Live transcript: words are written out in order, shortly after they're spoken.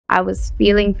I was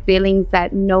feeling feelings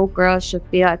that no girl should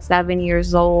feel at 7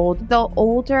 years old. The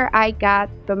older I got,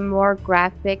 the more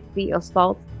graphic the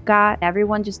assault got.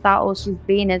 Everyone just thought, oh, she's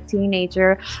being a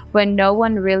teenager, but no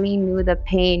one really knew the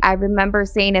pain. I remember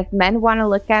saying, if men want to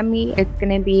look at me, it's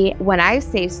going to be when I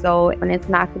say so, and it's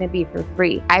not going to be for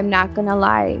free. I'm not going to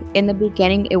lie. In the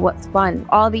beginning, it was fun.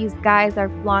 All these guys are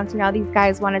flaunting. All these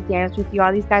guys want to dance with you.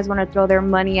 All these guys want to throw their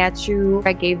money at you.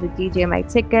 I gave the DJ my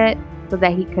ticket so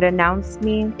that he could announce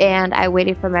me, and I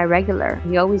waited for my regular.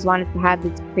 He always wanted to have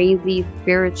this crazy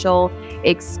spiritual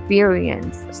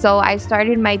experience. So I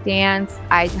started my dance.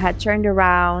 I had turned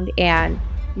around, and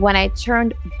when I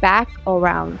turned back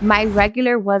around, my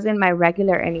regular wasn't my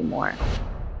regular anymore.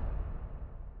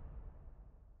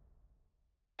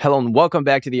 Hello and welcome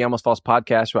back to the Almost False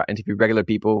podcast, where I interview regular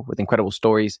people with incredible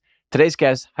stories. Today's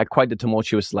guest had quite the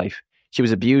tumultuous life. She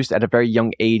was abused at a very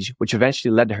young age, which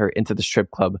eventually led her into the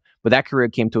strip club, but that career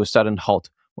came to a sudden halt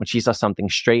when she saw something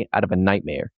straight out of a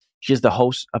nightmare. She is the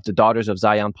host of the Daughters of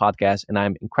Zion podcast, and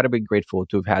I'm incredibly grateful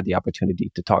to have had the opportunity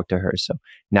to talk to her. So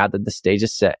now that the stage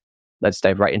is set, let's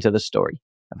dive right into the story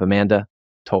of Amanda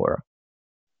Toro.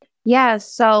 Yeah,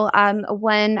 so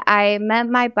when I met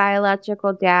my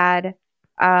biological dad,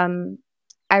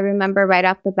 I remember right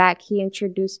off the bat, he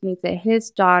introduced me to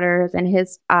his daughters and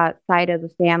his side of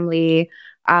the family,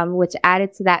 which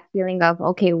added to that feeling of,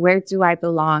 okay, where do I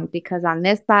belong? Because on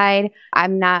this side,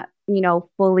 I'm not,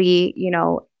 fully,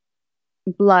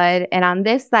 blood. And on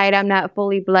this side, I'm not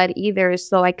fully blood either.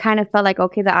 So I kind of felt like,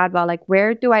 okay, the oddball, like,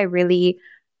 where do I really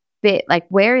fit? Like,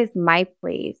 where is my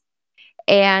place?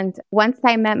 And once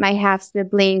I met my half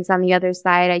siblings on the other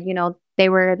side, they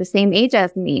were the same age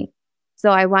as me. So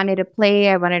I wanted to play.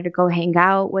 I wanted to go hang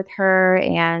out with her.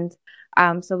 And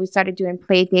so we started doing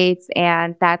play dates.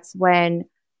 And that's when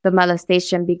the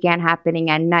molestation began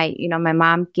happening at night. My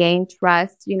mom gained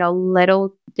trust.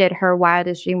 Little did her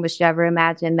wildest dream was she ever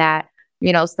imagine that,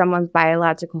 someone's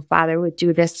biological father would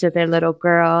do this to their little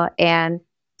girl. And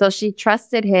so she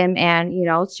trusted him. And,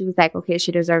 she was like, okay,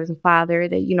 she deserves a father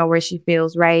that, where she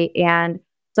feels right. And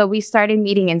so we started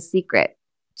meeting in secret.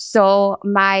 So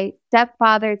my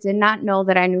stepfather did not know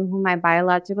that I knew who my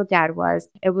biological dad was.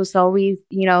 It was always,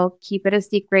 keep it a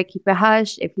secret, keep it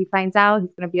hush. If he finds out,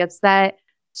 he's going to be upset.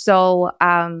 So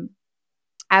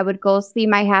I would go see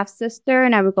my half sister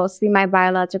and I would go see my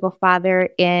biological father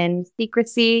in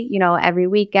secrecy, every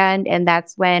weekend. And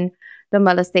that's when the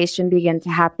molestation began to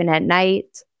happen at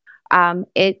night.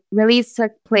 It really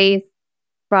took place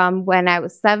from when I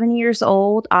was 7 years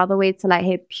old all the way till I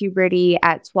hit puberty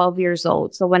at 12 years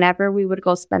old. So whenever we would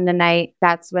go spend the night,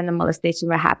 that's when the molestation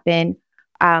would happen.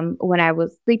 When I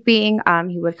was sleeping,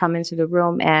 he would come into the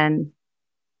room and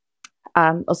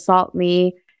assault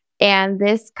me. And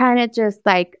this kind of just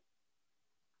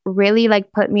really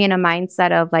put me in a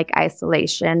mindset of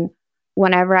isolation.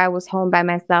 Whenever I was home by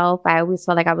myself, I always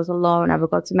felt like I was alone. I would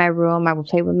go to my room, I would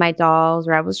play with my dolls,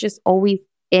 or I was just always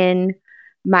in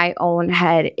my own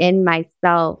head, in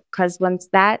myself. Because once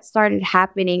that started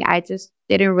happening, I just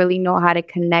didn't really know how to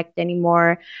connect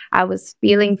anymore. I was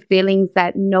feeling feelings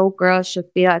that no girl should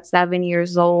feel at 7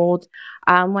 years old.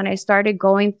 When I started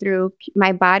going through,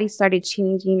 my body started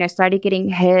changing. I started getting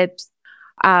hips.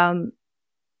 It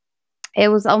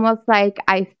was almost like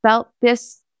I felt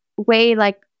this way,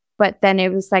 but then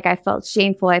it was like I felt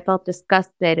shameful. I felt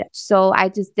disgusted. So I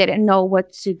just didn't know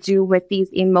what to do with these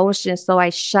emotions. So I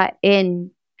shut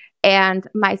in. And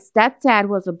my stepdad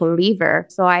was a believer.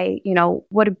 So I,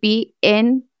 would be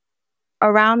in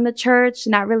around the church,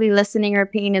 not really listening or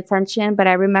paying attention. But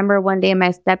I remember one day my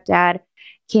stepdad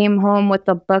came home with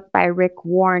a book by Rick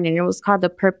Warren, and it was called The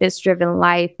Purpose-Driven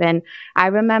Life. And I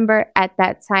remember at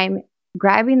that time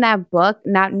grabbing that book,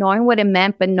 not knowing what it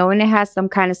meant, but knowing it has some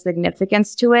kind of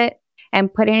significance to it,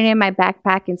 and putting it in my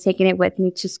backpack and taking it with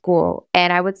me to school.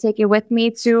 And I would take it with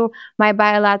me to my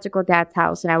biological dad's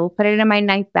house, and I would put it in my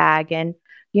night bag. And,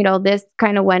 this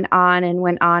kind of went on and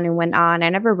went on and went on. I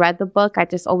never read the book. I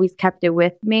just always kept it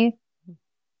with me.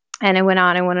 And it went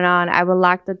on and went on. I would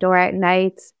lock the door at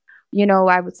night.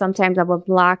 Sometimes I would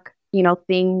block,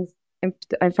 things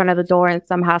in front of the door, and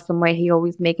somehow, some way, he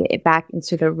always make it back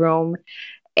into the room.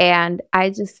 And I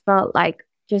just felt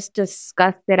just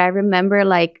disgusted. I remember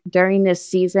during this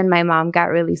season, my mom got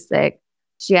really sick.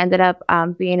 She ended up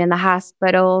being in the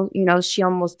hospital. She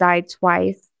almost died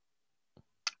twice.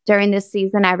 During this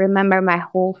season, I remember my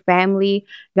whole family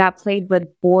got plagued with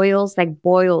boils,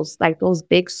 those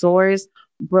big sores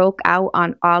broke out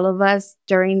on all of us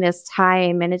during this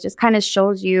time. And it just kind of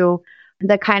shows you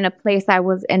the kind of place I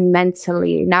was in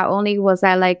mentally. Not only was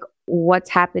I what's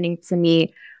happening to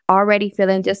me, already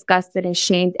feeling disgusted and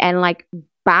shamed and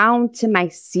bound to my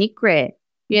secret.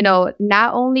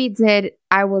 Not only did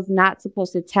I was not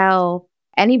supposed to tell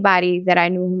anybody that I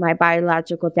knew who my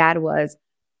biological dad was,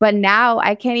 but now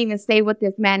I can't even say what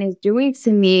this man is doing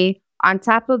to me. On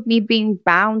top of me being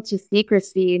bound to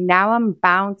secrecy, now I'm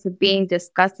bound to being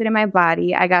disgusted in my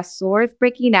body. I got sores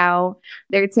breaking out.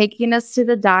 They're taking us to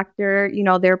the doctor.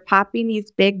 They're popping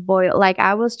these big boil. Like,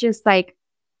 I was just like,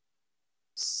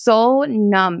 so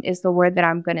numb is the word that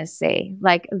I'm going to say.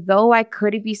 Like, though I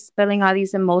could be spilling all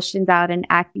these emotions out and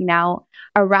acting out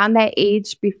around that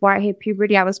age before I hit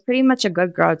puberty, I was pretty much a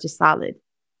good girl, just solid.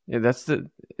 Yeah,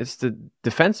 it's the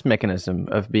defense mechanism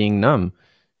of being numb,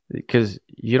 because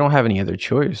you don't have any other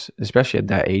choice, especially at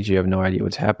that age. You have no idea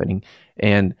what's happening.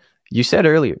 And you said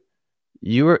earlier,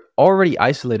 you were already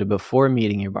isolated before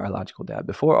meeting your biological dad.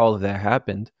 Before all of that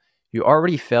happened, you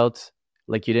already felt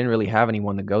like you didn't really have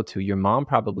anyone to go to. Your mom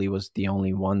probably was the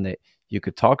only one that you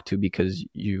could talk to because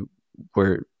you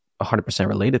were 100%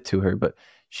 related to her, but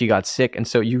she got sick. And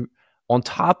so you, on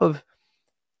top of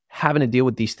having to deal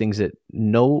with these things that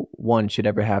no one should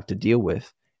ever have to deal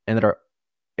with and that are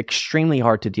extremely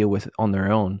hard to deal with on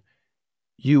their own,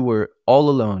 you were all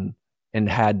alone and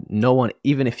had no one,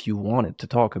 even if you wanted to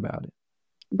talk about it.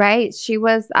 Right. She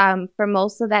was, for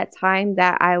most of that time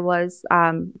that I was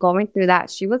going through that,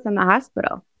 she was in the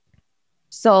hospital.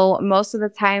 So most of the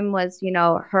time was,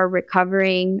 her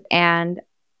recovering. And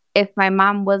if my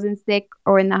mom wasn't sick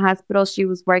or in the hospital, she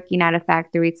was working at a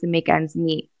factory to make ends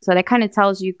meet. So that kind of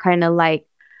tells you kind of like,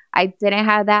 I didn't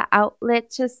have that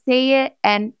outlet to say it.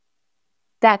 And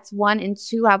that's one. And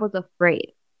two, I was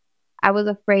afraid. I was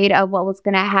afraid of what was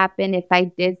going to happen if I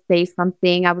did say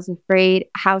something. I was afraid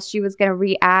how she was going to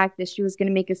react, if she was going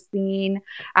to make a scene.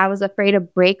 I was afraid to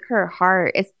break her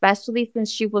heart, especially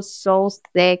since she was so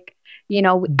sick.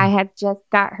 I had just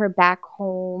got her back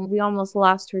home. We almost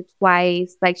lost her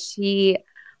twice. Like, she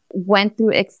went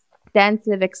through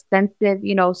extensive,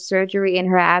 surgery in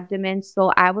her abdomen.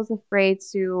 So I was afraid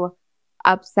to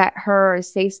upset her or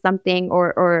say something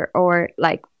or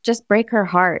like just break her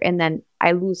heart and then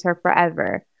I lose her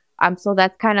forever. So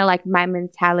that's kind of like my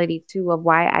mentality too of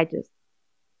why I just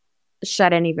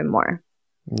shut in even more.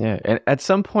 Yeah. And at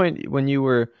some point when you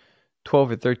were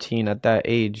 12 or 13, at that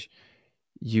age,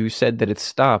 you said that it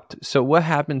stopped. So what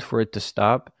happened for it to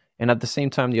stop? And at the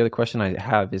same time, the other question I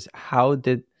have is, how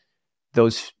did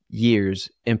those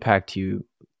years impact you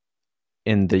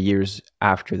in the years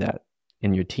after that,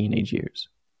 in your teenage years?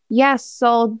 Yeah,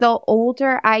 so the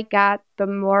older I got, the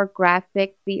more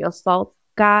graphic the assault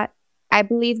got. I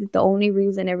believe that the only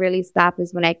reason it really stopped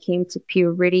is when I came to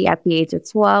puberty at the age of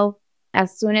 12.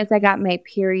 As soon as I got my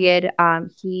period,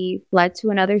 he fled to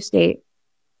another state.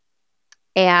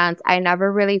 And I never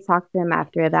really talked to him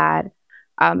after that.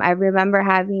 I remember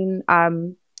having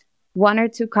one or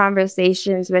two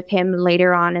conversations with him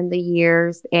later on in the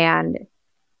years and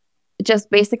just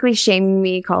basically shaming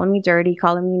me, calling me dirty,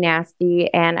 calling me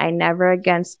nasty. And I never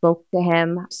again spoke to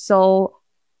him. So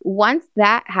once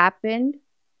that happened,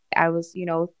 I was,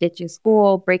 ditching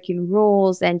school, breaking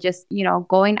rules, and just,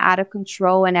 going out of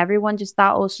control. And everyone just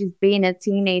thought, oh, she's being a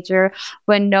teenager.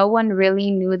 But no one really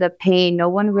knew the pain. No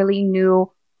one really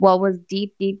knew what was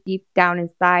deep, deep, deep down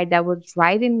inside that was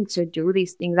driving me to do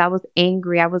these things. I was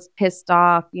angry. I was pissed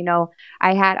off.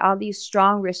 I had all these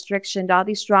strong restrictions, all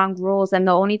these strong rules. And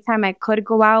the only time I could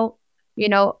go out,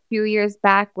 a few years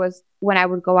back was when I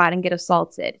would go out and get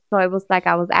assaulted. So it was like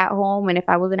I was at home. And if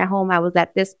I wasn't at home, I was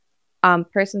at this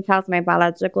person's house, my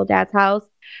biological dad's house.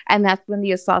 And that's when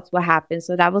the assaults would happen.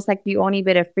 So that was like the only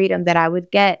bit of freedom that I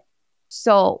would get.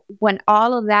 So when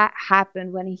all of that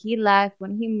happened, when he left,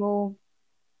 when he moved,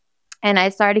 and I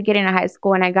started getting to high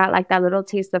school and I got like that little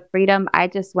taste of freedom, I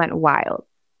just went wild.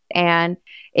 And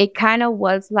it kind of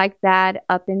was like that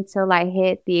up until I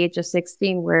hit the age of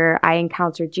 16 where I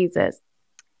encountered Jesus.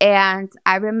 And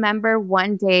I remember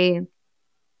one day,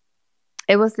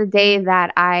 it was the day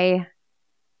that I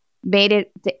made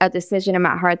it a decision in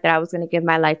my heart that I was going to give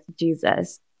my life to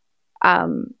Jesus. I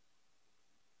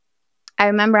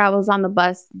remember I was on the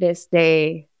bus this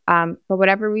day. For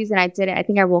whatever reason, I didn't. I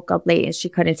think I woke up late and she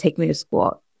couldn't take me to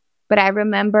school. But I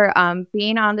remember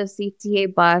being on the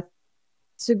CTA bus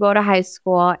to go to high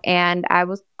school, and I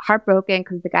was heartbroken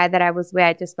because the guy that I was with,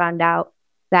 I just found out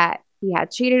that he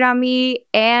had cheated on me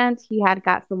and he had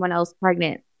got someone else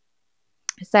pregnant.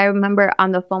 So I remember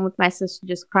on the phone with my sister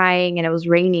just crying, and it was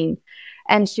raining.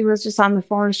 And she was just on the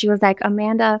phone and she was like,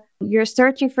 Amanda, you're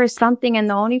searching for something, and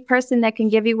the only person that can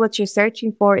give you what you're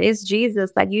searching for is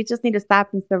Jesus. Like, you just need to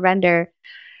stop and surrender.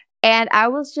 And I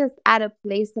was just at a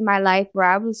place in my life where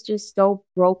I was just so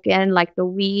broken. Like, the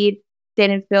weed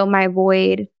didn't fill my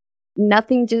void.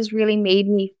 nothing just really made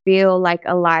me feel like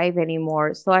alive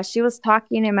anymore. So as she was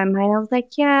talking in my mind, I was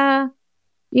like, yeah,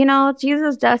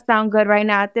 Jesus does sound good right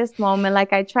now at this moment.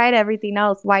 Like I tried everything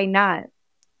else. Why not?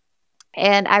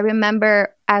 And I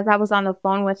remember as I was on the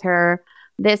phone with her,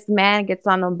 this man gets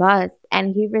on the bus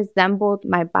and he resembled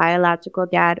my biological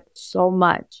dad so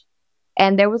much.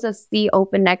 And there was a seat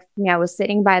open next to me. I was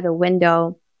sitting by the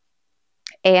window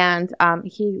and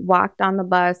he walked on the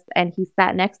bus and he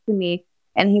sat next to me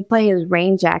and he put his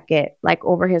rain jacket like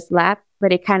over his lap,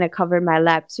 but it kind of covered my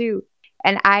lap too.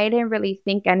 And I didn't really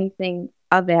think anything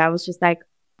of it. I was just like,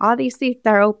 all these seats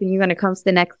are open. You're going to come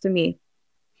sit next to me.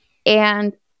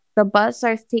 And the bus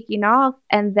starts taking off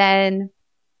and then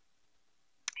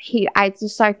I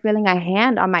just started feeling a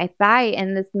hand on my thigh,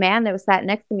 and this man that was sat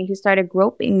next to me, he started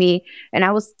groping me, and I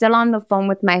was still on the phone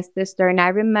with my sister, and I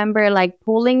remember like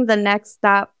pulling the next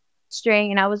stop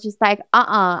string, and I was just like,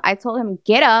 I told him,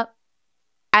 get up,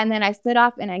 and then I stood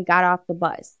up and I got off the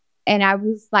bus, and I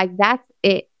was like, that's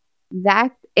it.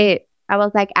 That's it. I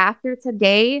was like, after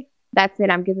today, that's it.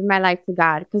 I'm giving my life to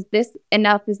God because this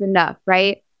enough is enough,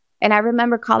 right? And I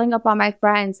remember calling up all my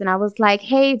friends and I was like,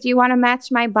 hey, do you want to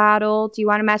match my bottle? Do you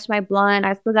want to match my blunt?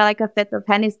 I still got like a fifth of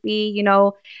Hennessy.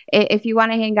 If you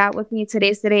want to hang out with me,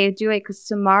 today's today, do it. Because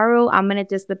tomorrow I'm going to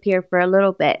disappear for a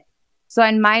little bit. So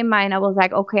in my mind, I was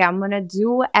like, okay, I'm going to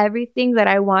do everything that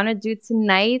I want to do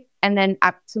tonight. And then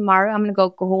tomorrow, I'm going to go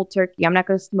cold turkey. I'm not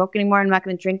going to smoke anymore. I'm not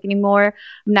going to drink anymore.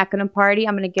 I'm not going to party.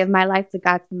 I'm going to give my life to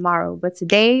God tomorrow. But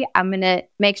today, I'm going to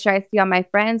make sure I see all my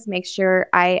friends, make sure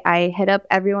I hit up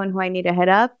everyone who I need to hit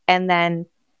up. And then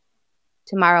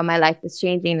tomorrow, my life is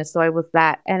changing. And so it was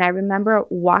that. And I remember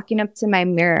walking up to my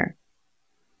mirror.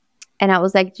 And I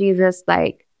was like, Jesus,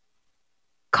 like,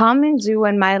 come and do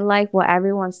in my life what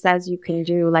everyone says you can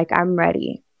do. Like, I'm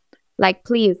ready. Like,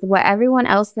 please, what everyone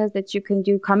else says that you can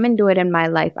do, come and do it in my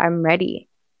life. I'm ready.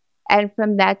 And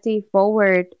from that day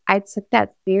forward, I took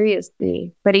that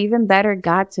seriously. But even better,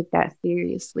 God took that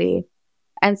seriously.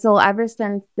 And so ever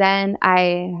since then,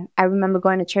 I remember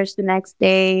going to church the next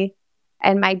day.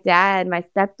 And my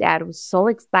stepdad was so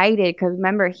excited because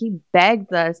remember, he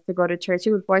begged us to go to church.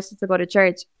 He would force us to go to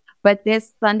church. But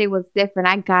this Sunday was different.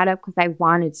 I got up because I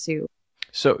wanted to.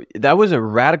 So that was a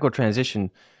radical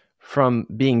transition from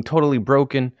being totally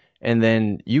broken, and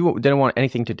then you didn't want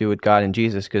anything to do with God and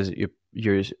Jesus because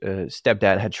your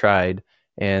stepdad had tried,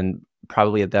 and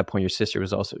probably at that point your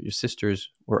sisters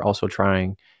were also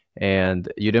trying,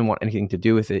 and you didn't want anything to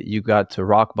do with it. You got to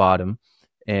rock bottom,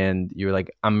 and you were like,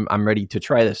 I'm ready to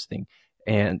try this thing,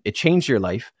 and it changed your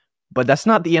life. But that's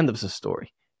not the end of the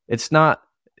story. It's not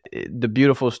the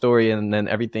beautiful story, and then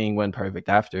everything went perfect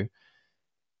after.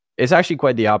 It's actually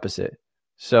quite the opposite.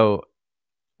 So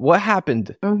what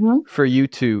happened for you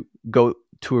to go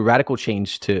to a radical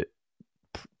change to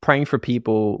praying for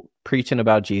people, preaching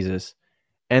about Jesus,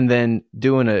 and then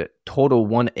doing a total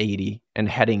 180 and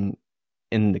heading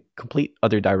in the complete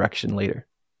other direction later?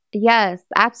 Yes,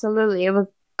 absolutely. It was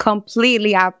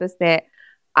completely opposite.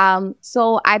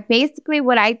 So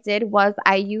what I did was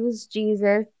I used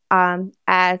Jesus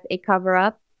as a cover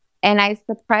up, and I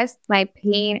suppressed my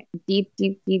pain deep,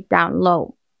 deep, deep down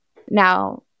low.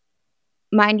 Now,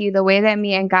 mind you, the way that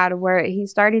me and God were, he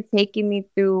started taking me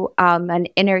through an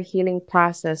inner healing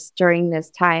process during this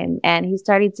time. And he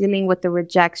started dealing with the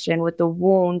rejection, with the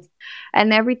wounds,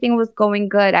 and everything was going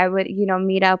good. I would,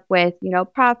 meet up with,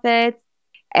 prophets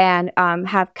and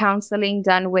have counseling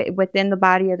done within the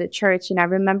body of the church. And I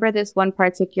remember this one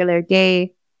particular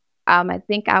day, I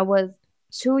think I was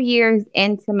 2 years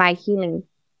into my healing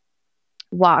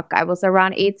walk. I was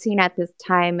around 18 at this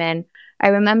time. And I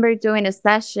remember doing a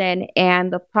session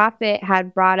and the prophet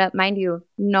had brought up, mind you,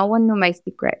 no one knew my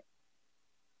secret.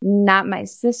 Not my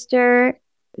sister,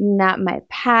 not my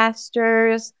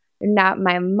pastors, not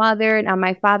my mother, not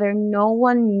my father. No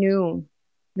one knew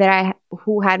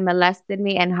who had molested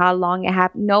me and how long it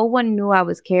happened. No one knew I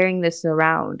was carrying this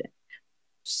around.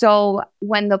 So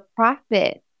when the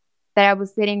prophet that I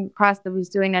was sitting across that was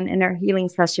doing an inner healing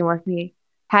session with me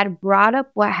had brought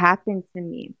up what happened to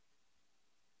me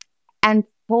and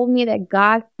told me that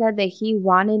God said that he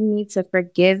wanted me to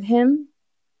forgive him,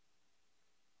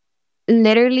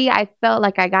 literally, I felt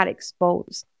like I got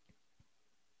exposed.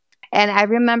 And I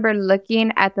remember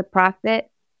looking at the prophet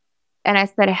and I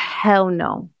said, hell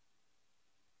no.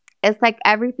 It's like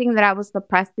everything that I was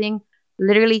suppressing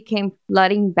literally came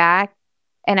flooding back.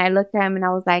 And I looked at him and I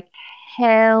was like,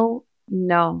 hell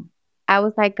no. I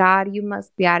was like, God, you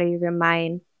must be out of your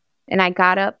mind. And I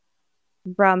got up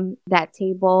from that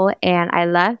table and I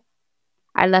left.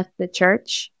 I left the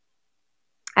church.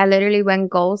 I literally went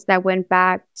ghost. I went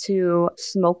back to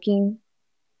smoking.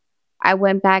 I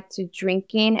went back to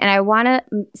drinking. And I want to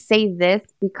say this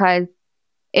because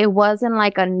it wasn't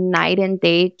like a night and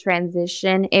day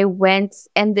transition. It went,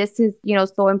 and this is,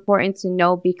 so important to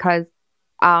know because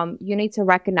you need to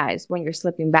recognize when you're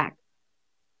slipping back.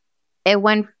 It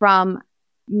went from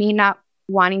me not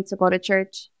wanting to go to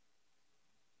church.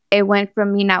 It went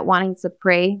from me not wanting to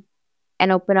pray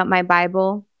and open up my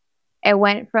Bible. It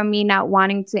went from me not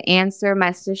wanting to answer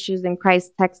my sisters in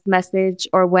Christ text message,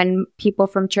 or when people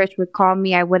from church would call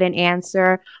me, I wouldn't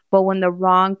answer. But when the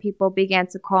wrong people began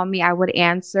to call me, I would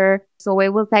answer. So it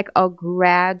was like a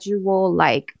gradual,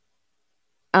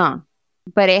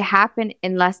 but it happened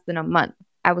in less than a month.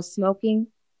 I was smoking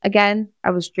again. I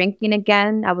was drinking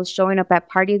again. I was showing up at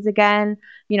parties again,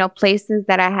 places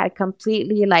that I had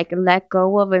completely let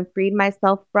go of and freed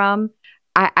myself from.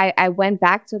 I went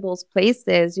back to those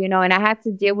places, and I had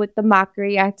to deal with the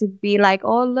mockery. I had to be like,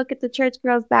 oh, look at the church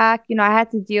girls back. I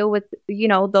had to deal with,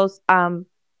 those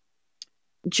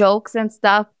jokes and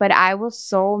stuff. But I was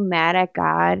so mad at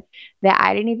God that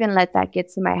I didn't even let that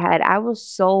get to my head. I was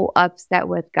so upset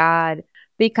with God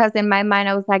because in my mind,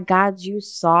 I was like, God, you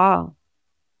saw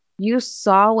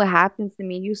what happened to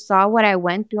me. You saw what I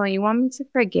went through, and you want me to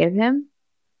forgive him?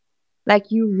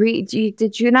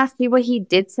 Did you not see what he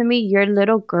did to me? Your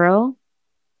little girl.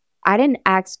 I didn't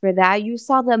ask for that. You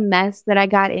saw the mess that I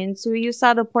got into. You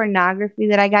saw the pornography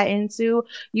that I got into.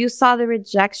 You saw the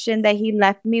rejection that he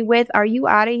left me with. Are you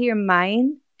out of your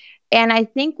mind? And I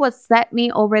think what set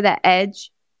me over the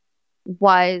edge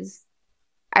was,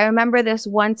 I remember this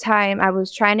one time I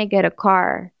was trying to get a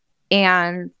car,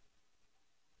 and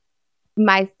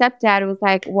my stepdad was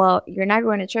like, well, you're not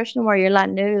going to church no more. You're not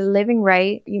living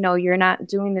right. You're not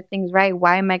doing the things right.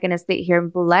 Why am I going to sit here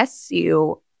and bless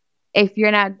you if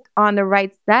you're not on the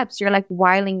right steps? You're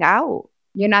wilding out.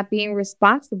 You're not being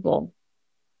responsible.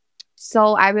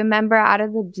 So I remember out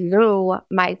of the blue,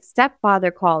 my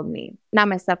stepfather called me. Not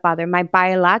my stepfather, my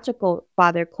biological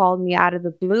father called me out of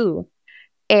the blue.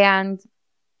 And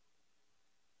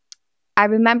I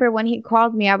remember when he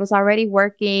called me, I was already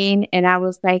working, and I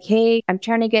was like, hey, I'm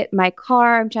trying to get my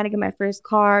car. I'm trying to get my first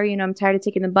car. I'm tired of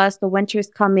taking the bus. The winter's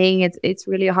coming. It's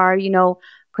really hard.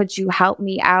 Could you help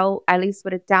me out at least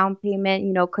with a down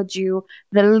payment?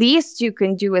 The least you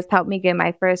can do is help me get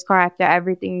my first car after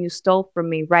everything you stole from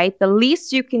me, right? The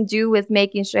least you can do is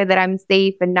making sure that I'm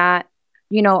safe and not,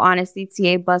 on a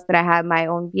CTA bus, that I have my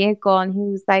own vehicle. And he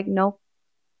was like, nope.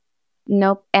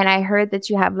 And I heard that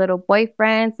you have little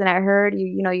boyfriends, and I heard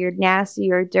you're nasty,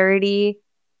 you're dirty.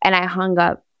 And I hung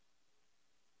up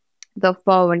the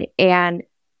phone, and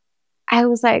I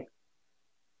was like,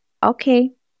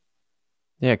 okay.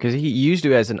 Yeah, because he used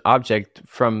you as an object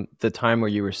from the time where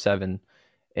you were 7.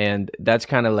 And that's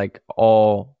kind of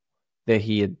all that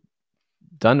he had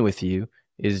done with you,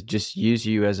 is just use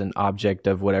you as an object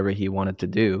of whatever he wanted to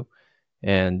do.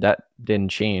 And that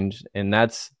didn't change. And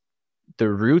that's the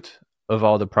root of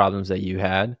all the problems that you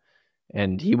had.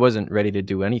 And he wasn't ready to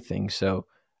do anything. So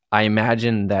I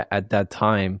imagine that at that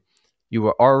time, you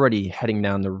were already heading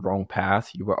down the wrong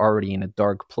path. You were already in a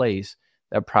dark place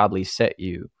that probably set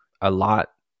you a lot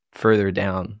further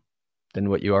down than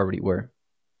what you already were.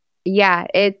 Yeah,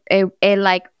 it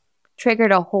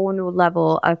triggered a whole new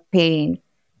level of pain.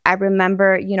 I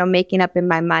remember, making up in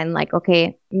my mind,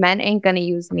 okay, men ain't gonna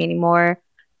use me anymore.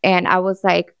 And I was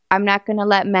like, I'm not gonna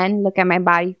let men look at my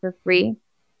body for free.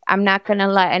 I'm not gonna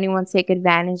let anyone take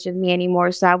advantage of me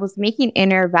anymore. So I was making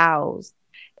inner vows.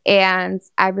 And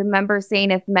I remember saying,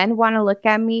 if men want to look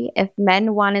at me, if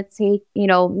men want to take,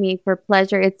 me for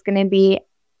pleasure, it's going to be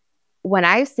when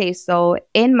I say so,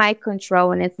 in my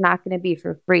control, and it's not going to be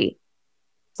for free.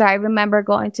 So I remember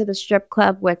going to the strip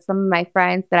club with some of my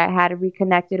friends that I had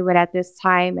reconnected with at this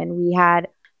time, and we had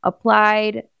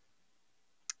applied,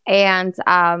 and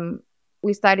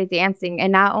we started dancing.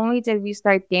 And not only did we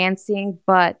start dancing,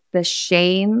 but the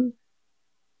shame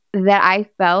that I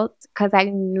felt, because I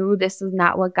knew this is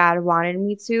not what God wanted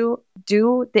me to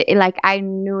do. I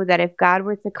knew that if God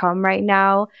were to come right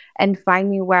now and find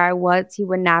me where I was, he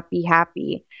would not be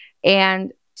happy.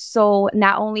 And so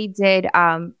not only did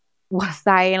was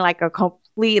I in a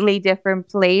completely different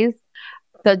place,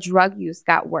 the drug use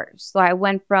got worse. So I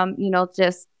went from,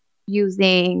 just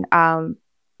using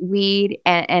weed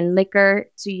and liquor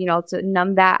to, to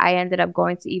numb that. I ended up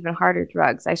going to even harder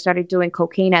drugs. I started doing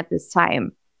cocaine at this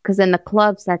time. Because in the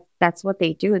clubs, that's what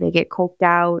they do. They get coked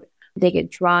out, they get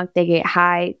drunk, they get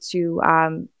high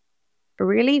to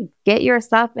really get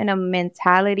yourself in a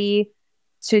mentality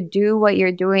to do what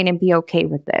you're doing and be okay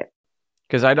with it.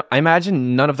 Because I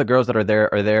imagine none of the girls that are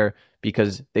there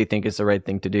because they think it's the right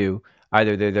thing to do.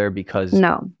 Either they're there because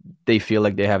they feel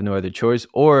like they have no other choice,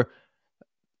 or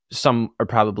some are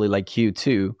probably like you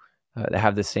too, that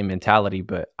have the same mentality,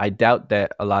 but I doubt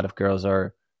that a lot of girls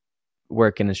are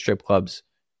working in strip clubs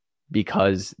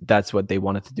because that's what they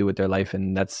wanted to do with their life,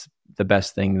 and that's the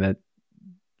best thing that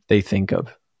they think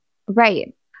of.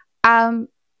 Right. Um,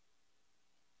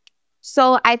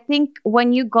 so I think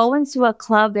when you go into a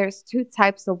club, there's two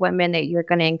types of women that you're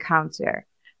going to encounter.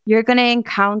 You're going to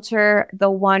encounter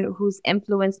the one who's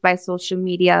influenced by social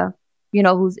media,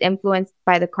 who's influenced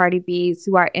by the Cardi B's,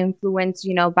 who are influenced,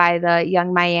 by the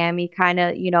Young Miami kind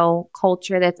of,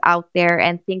 culture that's out there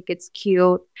and think it's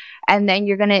cute. And then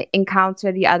you're going to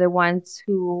encounter the other ones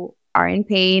who are in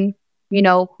pain,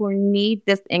 who need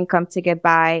this income to get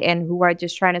by and who are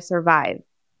just trying to survive,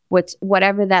 which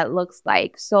whatever that looks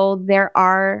like. So there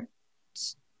are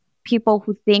people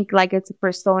who think like it's a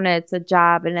persona, it's a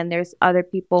job, and then there's other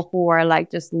people who are like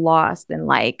just lost and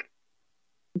like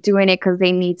doing it because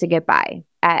they need to get by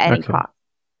at any Okay. cost.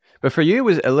 But for you, it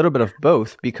was a little bit of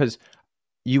both, because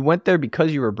you went there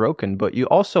because you were broken, but you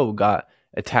also got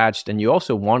attached and you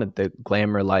also wanted the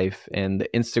glamour life and the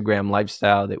Instagram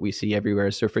lifestyle that we see everywhere.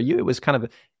 So for you, it was kind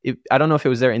of, I don't know if it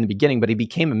was there in the beginning, but it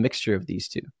became a mixture of these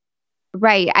two.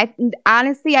 Right.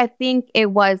 Honestly, I think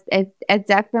it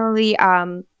definitely,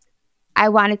 I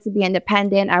wanted to be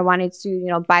independent. I wanted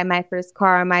to, buy my first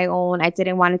car on my own. I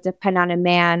didn't want to depend on a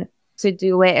man to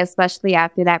do it, especially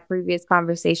after that previous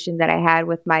conversation that I had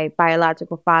with my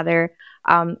biological father.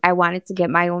 I wanted to get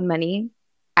my own money.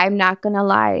 I'm not going to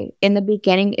lie. In the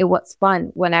beginning, it was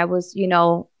fun when I was,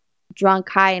 drunk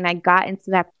high and I got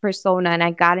into that persona and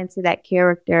I got into that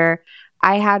character.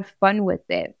 I had fun with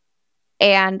it.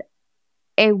 And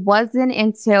it wasn't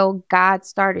until God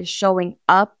started showing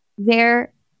up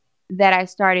there that I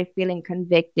started feeling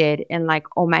convicted and like,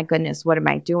 oh my goodness, what am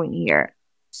I doing here?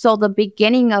 So the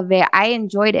beginning of it, I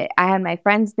enjoyed it. I had my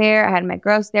friends there. I had my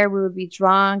girls there. We would be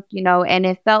drunk, and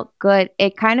it felt good.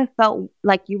 It kind of felt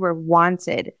like you were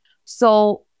wanted.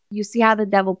 So you see how the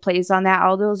devil plays on that.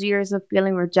 All those years of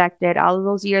feeling rejected, all of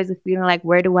those years of feeling like,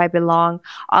 where do I belong?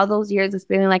 All those years of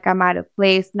feeling like I'm out of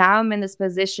place. Now I'm in this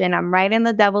position. I'm right in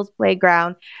the devil's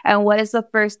playground. And what is the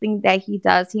first thing that he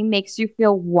does? He makes you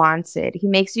feel wanted. He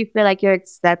makes you feel like you're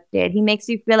accepted. He makes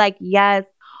you feel like, yes,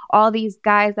 all these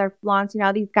guys are flaunting.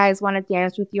 All these guys want to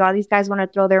dance with you. All these guys want to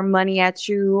throw their money at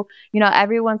you.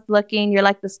 Everyone's looking. You're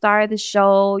like the star of the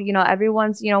show.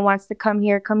 Everyone's, wants to come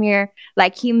here, come here.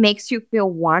 Like he makes you feel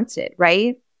wanted,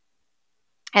 right?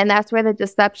 And that's where the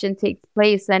deception takes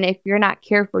place. And if you're not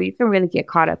careful, you can really get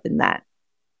caught up in that.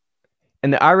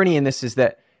 And the irony in this is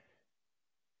that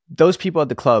those people at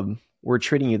the club were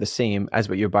treating you the same as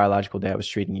what your biological dad was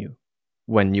treating you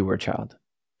when you were a child.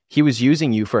 He was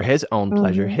using you for his own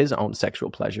pleasure, his own sexual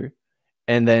pleasure.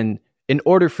 And then in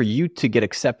order for you to get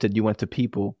accepted, you went to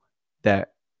people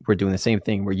that were doing the same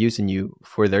thing, were using you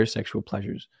for their sexual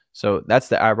pleasures. So that's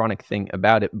the ironic thing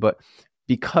about it. But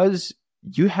because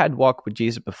you had walked with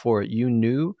Jesus before, you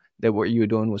knew that what you were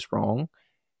doing was wrong.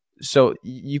 So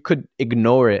you could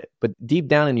ignore it. But deep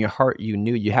down in your heart, you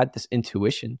knew, you had this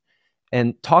intuition.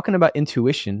 And talking about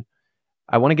intuition,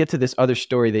 I want to get to this other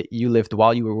story that you lived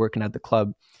while you were working at the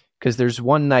club. Because there's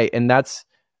one night, and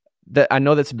I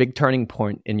know that's a big turning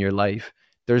point in your life.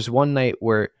 There's one night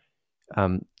where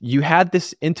you had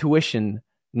this intuition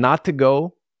not to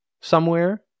go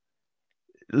somewhere,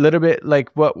 a little bit like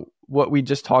what we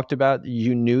just talked about.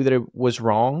 You knew that it was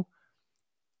wrong,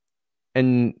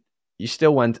 and you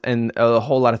still went, and a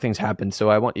whole lot of things happened. So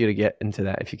I want you to get into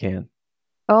that if you can.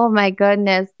 Oh my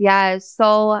goodness. Yeah.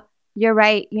 So you're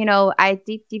right. I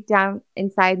deep down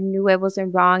inside knew it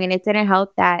wasn't wrong. And it didn't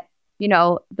help that,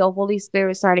 the Holy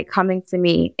Spirit started coming to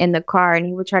me in the car and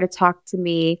he would try to talk to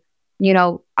me,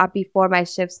 before my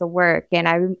shifts of work. And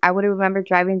I would remember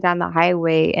driving down the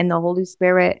highway and the Holy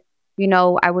Spirit,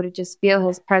 I would just feel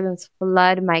his presence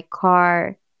flood my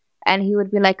car. And he would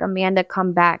be like, Amanda,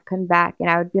 come back, come back. And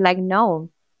I would be like,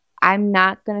 no, I'm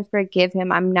not going to forgive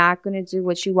him. I'm not going to do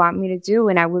what you want me to do.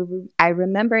 And I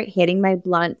remember hitting my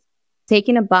blunt,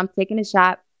 taking a bump, taking a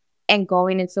shot, and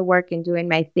going into work and doing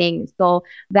my thing. So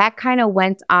that kind of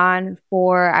went on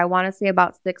for, I want to say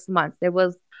about 6 months. It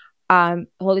was,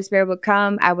 Holy Spirit would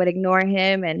come, I would ignore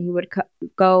him, and he would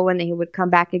go, and then he would come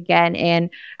back again. And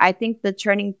I think the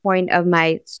turning point of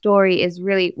my story is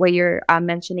really what you're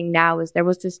mentioning now. Is there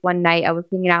was this one night I was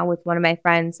hanging out with one of my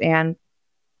friends, and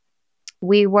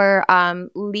we were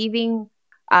leaving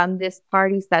this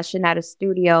party session at a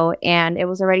studio, and it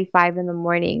was already 5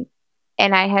 a.m.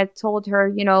 And I had told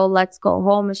her, let's go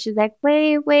home. And she's like,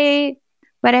 wait,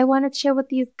 but I want to chill with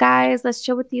these guys. Let's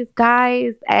chill with these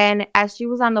guys. And as she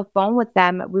was on the phone with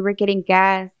them, we were getting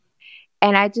gas.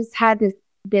 And I just had this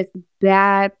this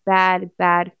bad, bad,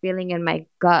 bad feeling in my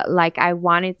gut. Like I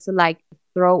wanted to like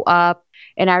throw up.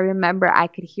 And I remember I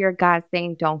could hear God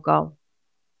saying, don't go.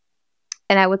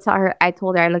 And I would tell her, I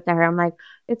told her, I looked at her, I'm like,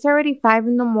 it's already 5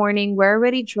 in the morning. We're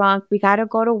already drunk. We got to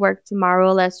go to work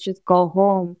tomorrow. Let's just go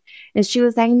home. And she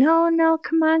was like, no, no,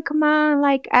 come on, come on.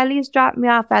 Like, at least drop me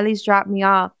off. At least drop me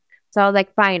off. So I was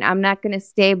like, fine, I'm not going to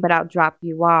stay, but I'll drop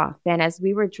you off. And as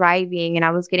we were driving and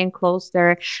I was getting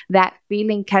closer, that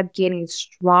feeling kept getting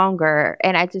stronger.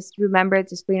 And I just remember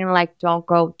just feeling like, don't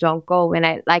go, don't go. And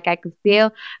I could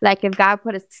feel like if God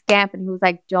put a stamp and he was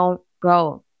like, don't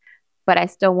go. But I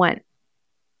still went.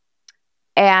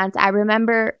 And I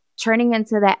remember turning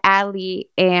into the alley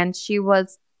and she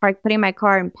was putting my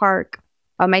car in park.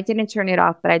 I didn't turn it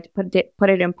off, but I put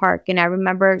it in park. And I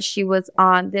remember she was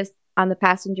on the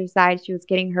passenger side. She was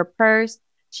getting her purse.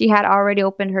 She had already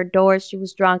opened her doors. She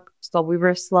was drunk, so we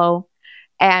were slow.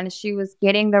 And she was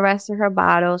getting the rest of her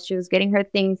bottles. She was getting her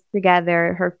things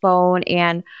together, her phone.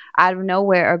 And out of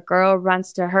nowhere, a girl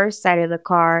runs to her side of the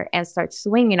car and starts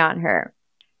swinging on her.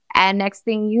 And next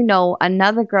thing you know,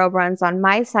 another girl runs on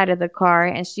my side of the car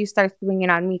and she starts swinging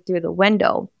on me through the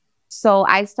window. So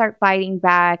I start fighting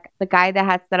back. The guy that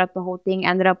had set up the whole thing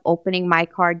ended up opening my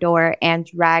car door and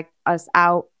dragged us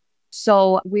out.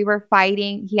 So we were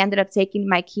fighting. He ended up taking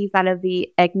my keys out of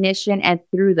the ignition and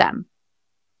threw them.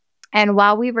 And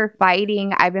while we were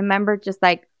fighting, I remember just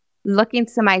like looking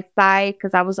to my side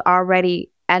because I was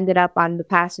already ended up on the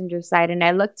passenger side. And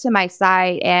I looked to my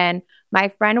side and my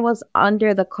friend was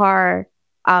under the car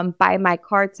by my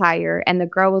car tire and the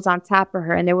girl was on top of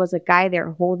her. And there was a guy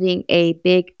there holding a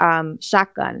big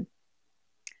shotgun.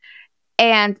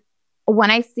 And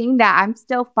when I seen that, I'm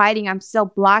still fighting, I'm still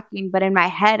blocking. But in my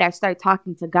head, I started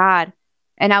talking to God.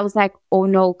 And I was like, oh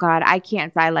no, God, I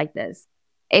can't die like this.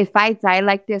 If I die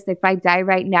like this, if I die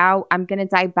right now, I'm going to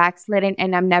die backslidden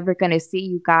and I'm never going to see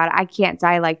you, God. I can't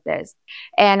die like this.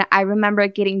 And I remember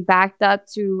getting backed up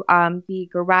to the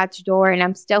garage door and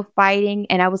I'm still fighting.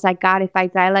 And I was like, God, if I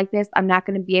die like this, I'm not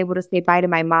going to be able to say bye to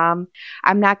my mom.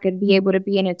 I'm not going to be able to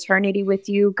be in eternity with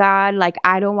you, God. Like,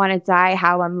 I don't want to die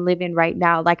how I'm living right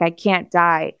now. Like, I can't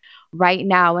die right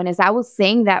now. And as I was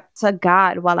saying that to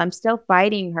God while I'm still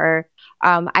fighting her,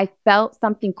 I felt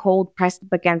something cold pressed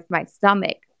up against my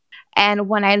stomach. And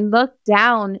when I looked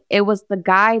down, it was the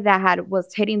guy that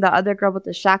was hitting the other girl with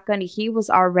the shotgun. He was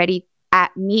already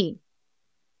at me.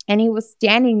 And he was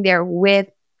standing there with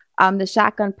the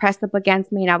shotgun pressed up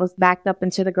against me. And I was backed up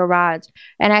into the garage.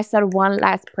 And I said one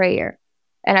last prayer.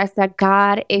 And I said,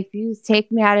 God, if you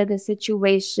take me out of this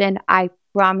situation, I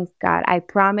promise, God, I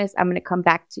promise I'm going to come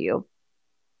back to you.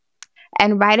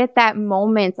 And right at that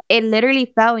moment, it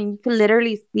literally fell and you could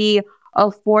literally see a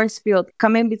force field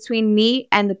coming between me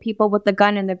and the people with the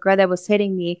gun and the girl that was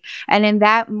hitting me. And in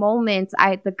that moment,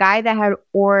 the guy that had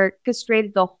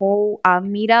orchestrated the whole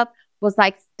meetup was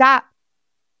like, stop.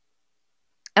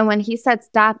 And when he said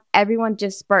stop, everyone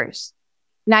dispersed.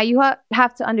 Now, you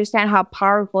have to understand how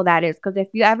powerful that is. Because if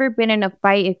you ever been in a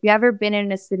fight, if you ever been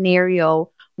in a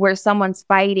scenario where someone's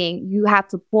fighting, you have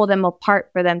to pull them apart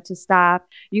for them to stop.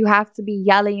 You have to be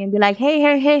yelling and be like, hey,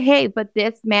 hey, hey, hey. But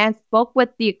this man spoke with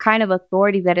the kind of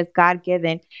authority that is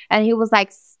God-given. And he was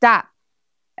like, stop.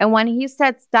 And when he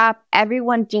said stop,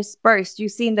 everyone dispersed. You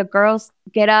seen the girls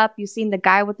get up. You seen the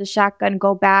guy with the shotgun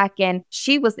go back. And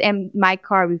she was in my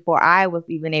car before I was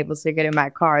even able to get in my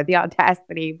car. The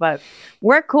audacity. But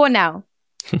we're cool now.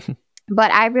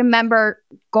 But I remember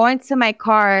going to my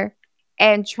car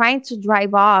and trying to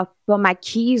drive off, but my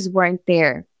keys weren't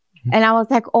there. And I was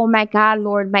like, oh my God,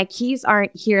 Lord, my keys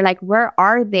aren't here. Like, where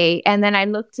are they? And then I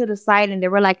looked to the side and they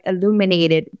were like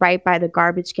illuminated right by the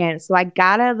garbage can. So I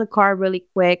got out of the car really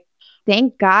quick.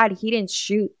 Thank God he didn't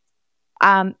shoot.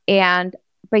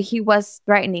 But he was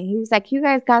threatening. He was like, you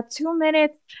guys got 2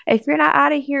 minutes. If you're not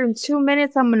out of here in 2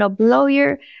 minutes, I'm going to blow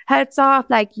your heads off.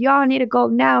 Like, y'all need to go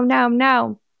now, now,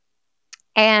 now.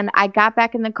 And I got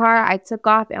back in the car. I took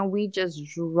off and we just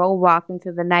drove off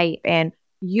into the night. And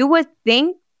you would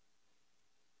think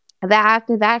that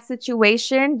after that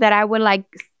situation that I would like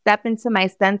step into my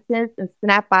senses and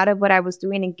snap out of what I was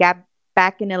doing and get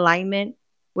back in alignment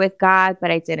with God, but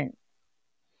I didn't.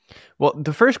 Well,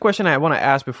 the first question I want to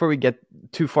ask before we get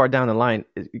too far down the line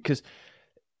is because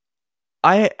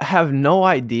I have no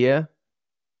idea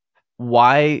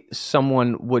why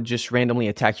someone would just randomly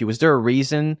attack you. Was there a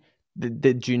reason?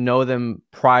 Did you know them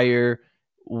prior?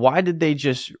 Why did they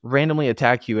just randomly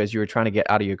attack you as you were trying to get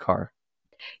out of your car?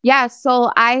 Yeah,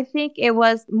 so I think it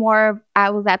was more I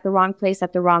was at the wrong place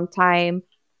at the wrong time.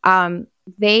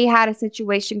 They had a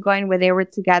situation going where they were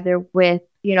together with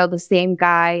the same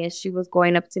guy, and she was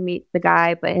going up to meet the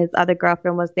guy, but his other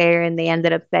girlfriend was there and they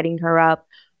ended up setting her up.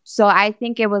 So I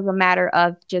think it was a matter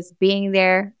of just being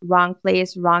there, wrong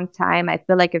place, wrong time. I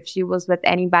feel like if she was with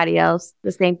anybody else,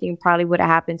 the same thing probably would have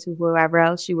happened to whoever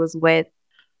else she was with.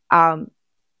 Um,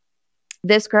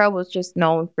 this girl was just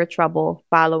known for trouble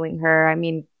following her. I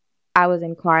mean, I was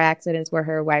in car accidents with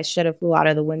her where I should have flew out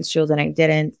of the windshield and I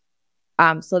didn't.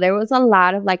 So there was a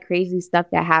lot of like crazy stuff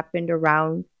that happened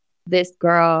around this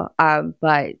girl.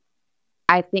 But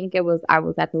I think I was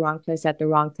at the wrong place at the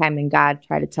wrong time, and God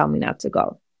tried to tell me not to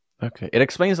go. Okay, it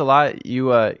explains a lot.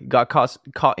 You got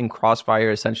caught in crossfire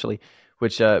essentially,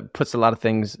 which puts a lot of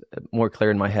things more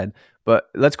clear in my head. But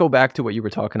let's go back to what you were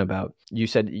talking about. You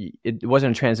said it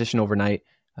wasn't a transition overnight.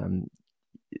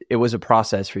 It was a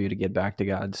process for you to get back to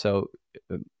God. So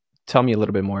tell me a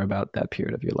little bit more about that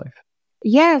period of your life.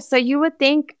 Yeah, so you would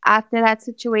think after that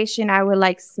situation, I would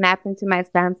like snap into my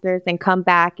senses and come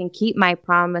back and keep my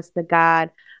promise to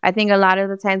God. I think a lot of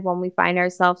the times when we find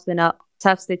ourselves in a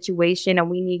tough situation and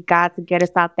we need God to get us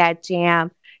out that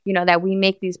jam, that we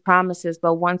make these promises,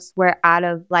 but once we're out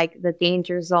of like the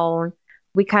danger zone,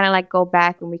 we kind of like go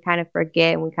back and we kind of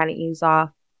forget and we kind of ease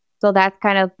off. So that's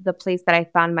kind of the place that I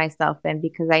found myself in,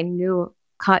 because I knew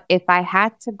if I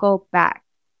had to go back,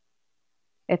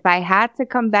 if I had to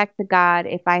come back to God,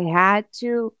 if I had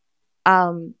to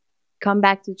come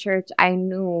back to church, I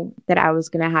knew that I was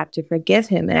going to have to forgive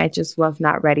him. And I just was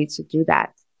not ready to do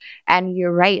that. And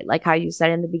you're right, like how you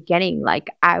said in the beginning, like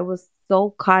I was so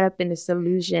caught up in this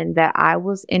illusion that I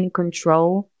was in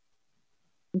control.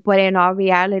 But in all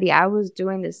reality, I was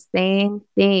doing the same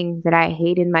thing that I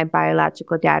hated my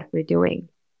biological dad for doing.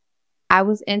 I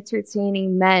was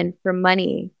entertaining men for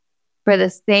money, for the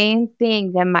same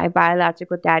thing that my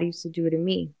biological dad used to do to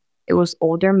me. It was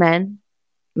older men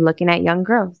looking at young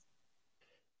girls.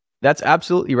 That's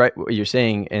absolutely right what you're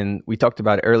saying, and we talked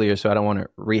about it earlier, so I don't want to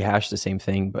rehash the same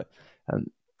thing. But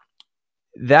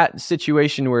that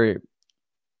situation where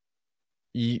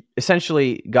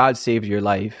essentially God saved your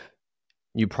life,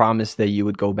 you promised that you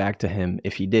would go back to him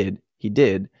if he did. He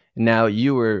did. And now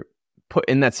you were put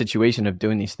in that situation of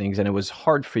doing these things, and it was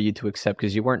hard for you to accept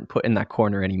because you weren't put in that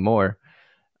corner anymore.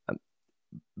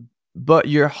 But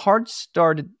your heart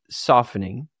started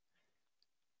softening,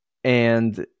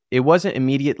 and it wasn't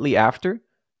immediately after,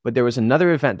 but there was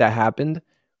another event that happened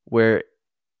where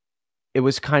it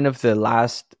was kind of the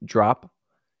last drop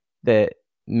that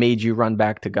made you run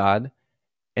back to God.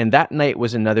 And that night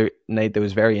was another night that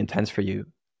was very intense for you.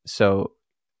 So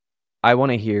I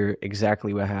want to hear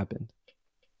exactly what happened.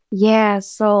 Yeah,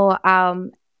 so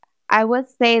I would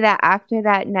say that after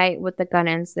that night with the gun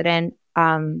incident,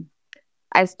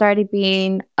 I started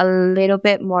being a little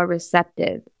bit more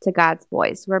receptive to God's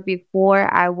voice, where before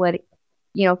I would,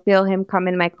 feel him come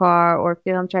in my car or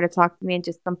feel him try to talk to me and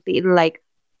just completely like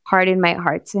harden my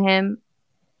heart to him.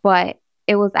 But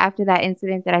it was after that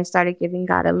incident that I started giving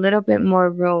God a little bit more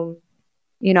room,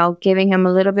 giving him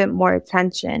a little bit more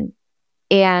attention.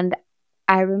 And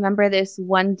I remember this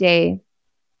one day,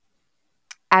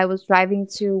 I was driving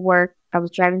to work. I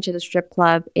was driving to the strip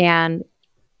club and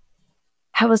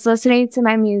I was listening to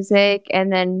my music.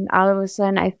 And then all of a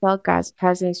sudden I felt God's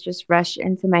presence just rush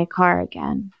into my car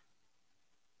again.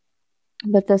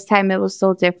 But this time it was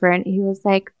so different. He was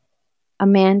like,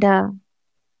 "Amanda,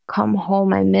 come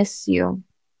home. I miss you."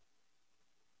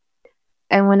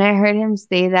 And when I heard him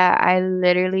say that, I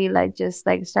literally just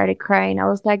started crying. I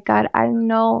was like, "God, I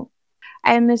know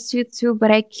I miss you too,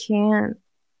 but I can't.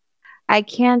 I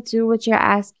can't do what you're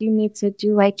asking me to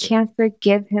do. I can't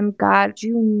forgive him, God.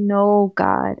 You know,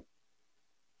 God."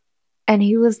 And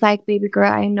he was like, "Baby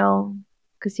girl, I know."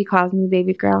 Because he calls me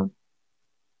baby girl.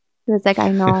 He was like,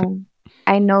 "I know.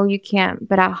 I know you can't,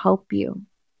 but I'll help you."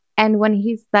 And when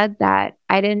he said that,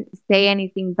 I didn't say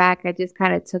anything back. I just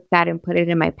kind of took that and put it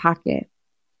in my pocket.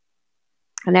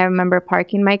 And I remember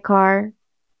parking my car,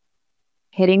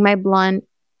 hitting my blunt,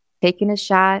 taking a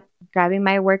shot, grabbing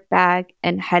my work bag,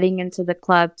 and heading into the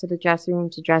club to the dressing room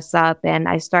to dress up. And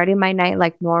I started my night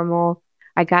like normal.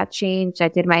 I got changed. I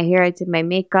did my hair. I did my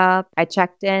makeup. I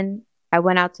checked in. I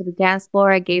went out to the dance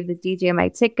floor. I gave the DJ my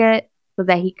ticket so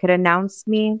that he could announce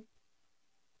me.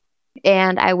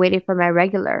 And I waited for my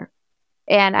regular.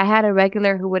 And I had a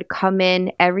regular who would come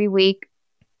in every week.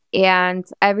 And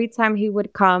every time he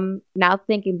would come, now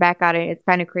thinking back on it, it's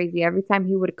kind of crazy. Every time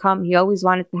he would come, he always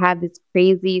wanted to have this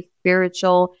crazy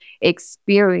spiritual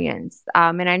experience.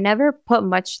 And I never put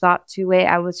much thought to it.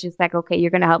 I was just like, okay,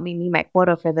 you're going to help me meet my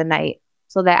quota for the night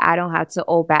so that I don't have to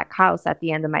owe back house at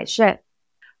the end of my shift.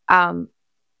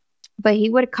 But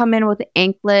he would come in with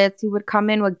anklets. He would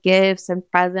come in with gifts and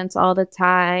presents all the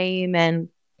time. And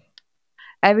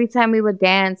every time we would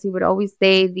dance, he would always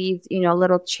say these,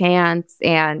 little chants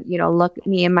and, look at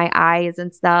me in my eyes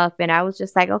and stuff. And I was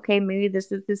just like, okay, maybe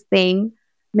this is his thing.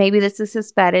 Maybe this is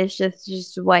his fetish. It's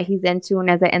just what he's into. And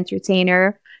as an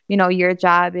entertainer, your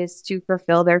job is to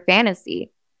fulfill their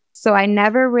fantasy. So I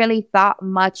never really thought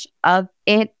much of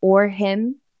it or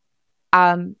him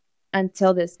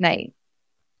until this night.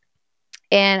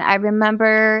 And I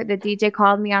remember the DJ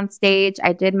called me on stage.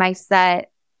 I did my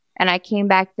set and I came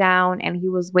back down and he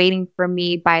was waiting for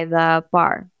me by the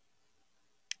bar.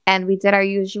 And we did our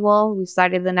usual. We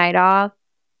started the night off.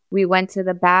 We went to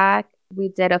the back. We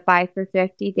did a 5 for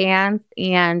 50 dance.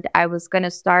 And I was going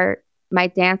to start my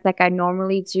dance like I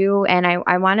normally do. And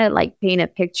I want to like paint a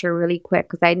picture really quick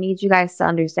because I need you guys to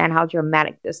understand how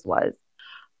dramatic this was.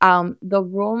 The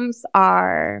rooms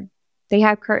they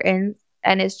have curtains.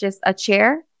 And it's just a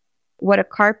chair with a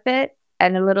carpet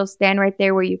and a little stand right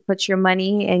there where you put your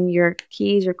money and your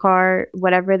keys, your car,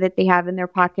 whatever that they have in their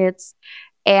pockets.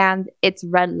 And it's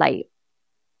red light.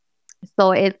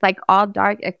 So it's like all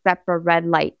dark except for red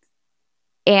light.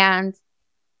 And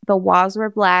the walls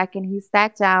were black and he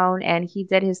sat down and he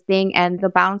did his thing. And the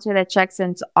bouncer that checks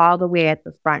in's all the way at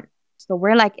the front. So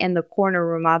we're like in the corner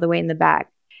room all the way in the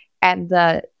back. And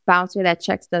the bouncer that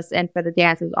checks us in for the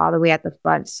dance is all the way at the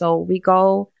front. So we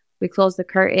close the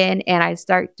curtain and I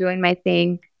start doing my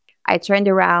thing. I turned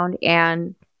around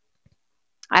and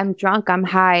I'm drunk, I'm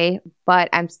high, but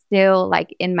I'm still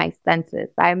like in my senses.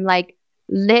 I'm like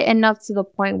lit enough to the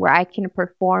point where I can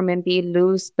perform and be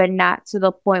loose, but not to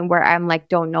the point where I'm like,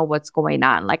 don't know what's going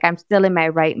on. Like I'm still in my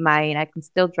right mind. I can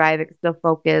still drive, I can still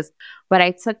focus, but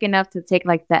I took enough to take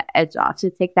like the edge off,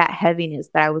 to take that heaviness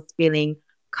that I was feeling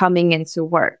coming into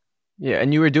work. Yeah,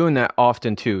 and you were doing that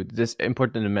often too. This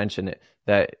important to mention it,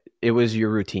 that it was your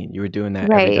routine. You were doing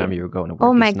that every time you were going to work.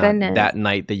 Oh my goodness. That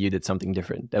night that you did something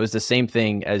different. That was the same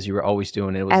thing as you were always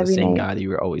doing. It was every the same night. guy that you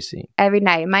were always seeing. Every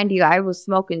night. Mind you, I was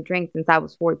smoking drinks since I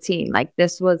was 14. Like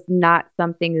this was not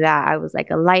something that I was like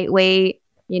a lightweight,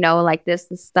 like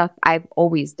this is stuff I've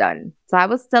always done. So I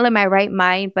was still in my right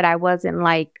mind, but I wasn't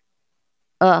like,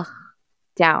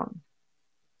 down.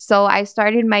 So I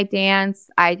started my dance.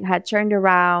 I had turned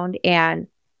around, and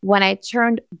when I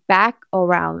turned back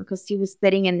around, because he was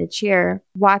sitting in the chair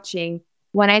watching,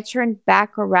 when I turned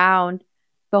back around,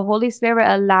 the Holy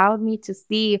Spirit allowed me to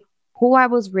see who I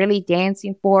was really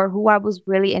dancing for, who I was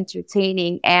really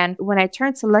entertaining. And when I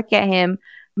turned to look at him,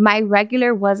 my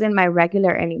regular wasn't my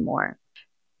regular anymore.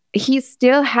 He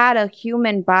still had a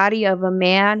human body of a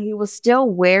man. He was still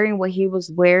wearing what he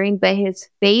was wearing, but his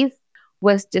face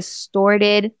was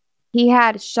distorted. He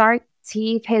had sharp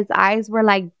teeth. His eyes were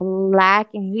like black,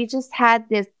 and he just had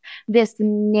this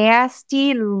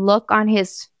nasty look on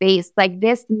his face, like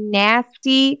this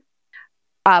nasty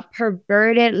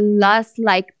perverted lust,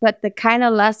 like, but the kind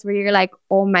of lust where you're like,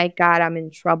 oh my God, I'm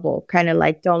in trouble, kind of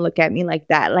like, don't look at me like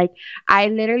that. Like I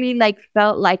literally like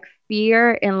felt like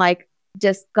fear and like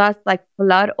disgust like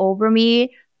flood over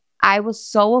me. I was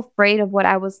so afraid of what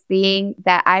I was seeing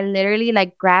that I literally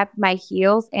like grabbed my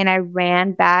heels and I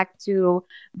ran back to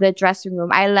the dressing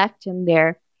room. I left him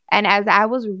there. And as I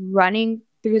was running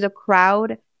through the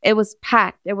crowd, it was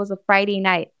packed. It was a Friday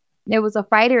night. It was a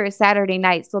Friday or a Saturday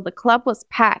night. So the club was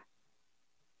packed.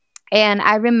 And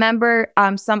I remember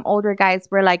some older guys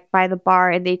were like by the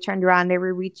bar and they turned around. They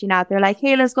were reaching out. They're like,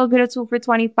 hey, let's go get a 2 for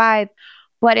 25.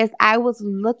 But as I was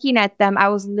looking at them, I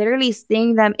was literally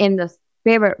seeing them in the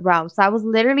spirit realm. So I was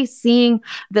literally seeing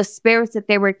the spirits that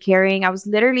they were carrying. I was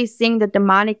literally seeing the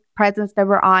demonic presence that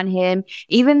were on him.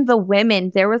 Even the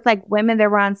women, there was like women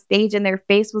that were on stage and their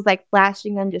face was like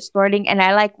flashing and distorting. And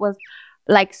I like was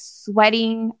like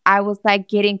sweating. I was like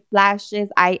getting flashes.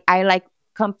 I like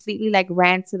completely like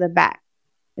ran to the back.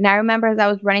 And I remember as I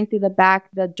was running through the back,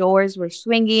 the doors were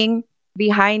swinging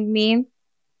behind me.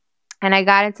 And I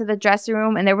got into the dressing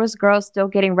room and there was girls still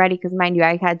getting ready because mind you,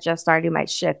 I had just started my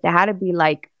shift. It had to be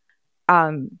like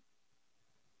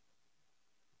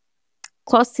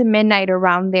close to midnight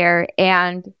around there.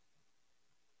 And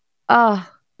I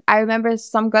remember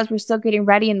some girls were still getting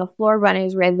ready and the floor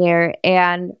runners were there.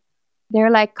 And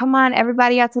they're like, come on,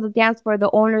 everybody out to the dance floor.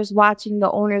 The owner's watching. The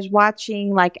owner's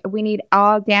watching. Like, we need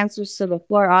all dancers to the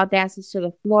floor. All dancers to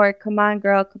the floor. Come on,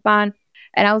 girl. Come on.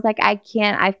 And I was like, I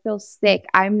can't. I feel sick.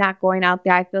 I'm not going out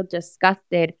there. I feel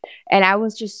disgusted. And I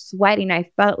was just sweating.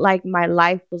 I felt like my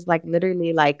life was like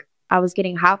literally like I was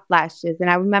getting hot flashes. And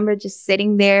I remember just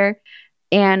sitting there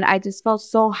and I just felt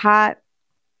so hot.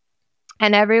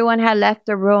 And everyone had left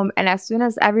the room. And as soon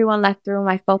as everyone left the room,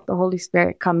 I felt the Holy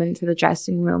Spirit come into the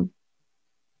dressing room.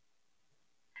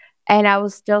 And I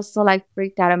was still so like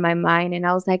freaked out of my mind. And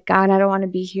I was like, God, I don't want to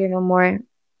be here no more.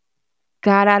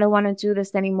 God, I don't want to do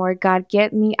this anymore. God,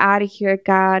 get me out of here,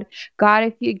 God. God,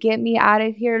 if you get me out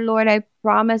of here, Lord, I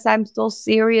promise I'm so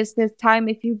serious this time.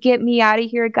 If you get me out of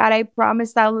here, God, I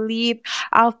promise I'll leave.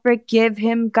 I'll forgive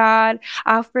him, God.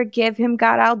 I'll forgive him,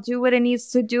 God. I'll do what it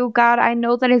needs to do, God. I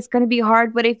know that it's going to be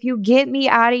hard, but if you get me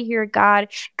out of here, God,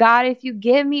 God, if you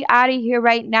get me out of here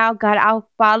right now, God, I'll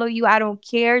follow you. I don't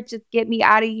care. Just get me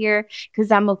out of here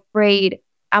because I'm afraid.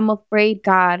 I'm afraid,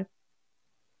 God.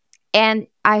 And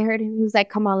I heard him, he was like,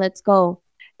 come on, let's go.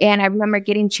 And I remember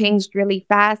getting changed really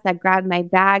fast. I grabbed my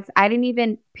bags. I didn't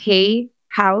even pay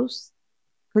house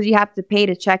because you have to pay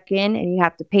to check in and you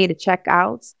have to pay to check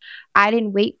out. I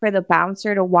didn't wait for the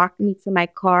bouncer to walk me to my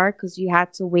car because you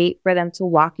had to wait for them to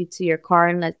walk you to your car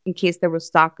in case there were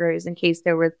stalkers, in case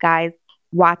there were guys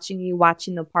watching you,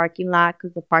 watching the parking lot,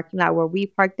 because the parking lot where we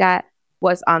parked at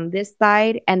was on this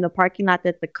side and the parking lot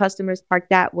that the customers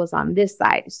parked at was on this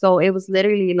side. So it was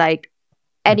literally like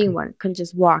Okay. anyone can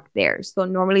just walk there. So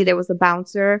normally there was a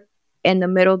bouncer in the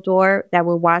middle door that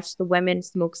would watch the women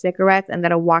smoke cigarettes and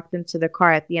that'll walk them to the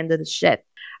car at the end of the shift.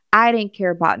 I didn't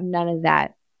care about none of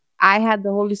that. I had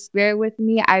the Holy Spirit with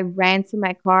me. I ran to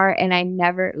my car and I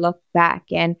never looked back.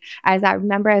 And as I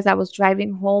remember, as I was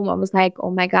driving home, I was like, oh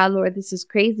my God, Lord, this is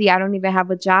crazy. I don't even have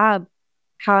a job.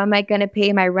 How am I going to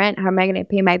pay my rent? How am I going to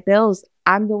pay my bills?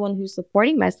 I'm the one who's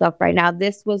supporting myself right now.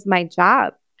 This was my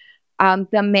job.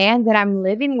 The man that I'm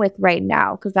living with right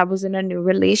now, because I was in a new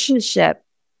relationship,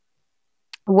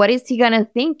 what is he gonna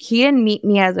think? He didn't meet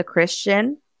me as a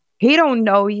Christian. He don't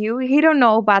know you. He don't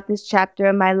know about this chapter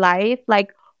of my life.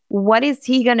 Like, what is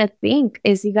he gonna think?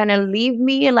 Is he gonna leave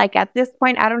me? Like at this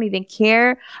point, I don't even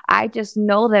care. I just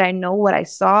know that I know what I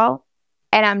saw,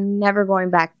 and I'm never going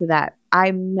back to that.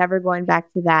 I'm never going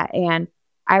back to that. And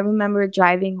I remember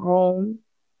driving home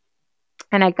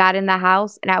and I got in the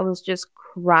house and I was just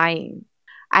crying.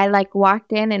 I like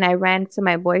walked in and I ran to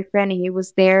my boyfriend and he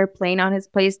was there playing on his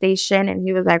PlayStation and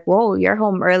he was like, whoa, you're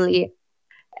home early.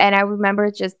 And I remember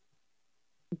just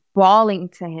bawling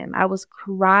to him. I was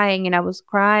crying and I was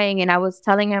crying and I was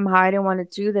telling him how I didn't want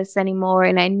to do this anymore.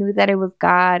 And I knew that it was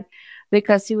God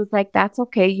because he was like, that's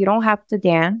okay. You don't have to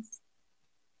dance.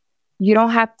 You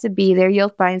don't have to be there. You'll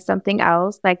find something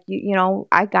else. Like,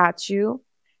 I got you.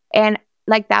 And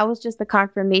like, that was just a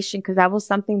confirmation because that was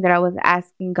something that I was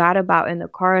asking God about in the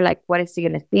car. Like, what is he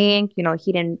going to think?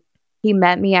 He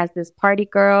met me as this party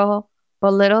girl.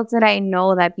 But little did I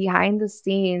know that behind the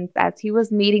scenes, as he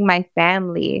was meeting my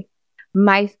family,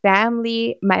 my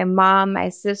mom, my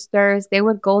sisters, they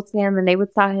would go to him and they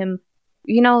would tell him,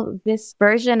 this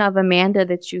version of Amanda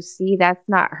that you see, that's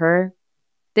not her.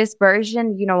 This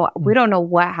version, we Mm. don't know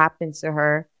what happened to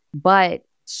her, but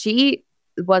she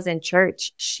was in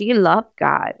church. She loved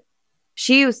God.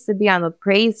 She used to be on the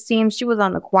praise team. She was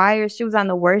on the choir. She was on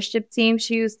the worship team.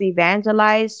 She used to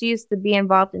evangelize. She used to be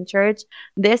involved in church.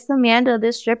 This Amanda,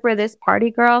 this stripper, this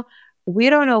party girl, we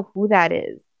don't know who that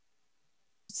is.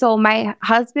 So my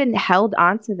husband held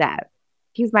on to that.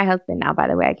 He's my husband now, by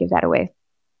the way. I give that away.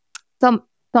 So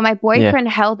my Yeah. boyfriend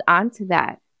held on to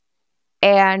that.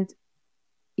 And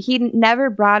he never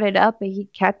brought it up, but he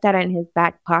kept that in his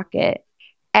back pocket.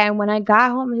 And when I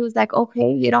got home, he was like,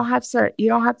 okay, you don't have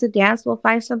to dance. We'll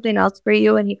find something else for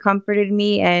you. And he comforted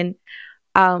me. And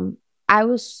I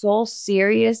was so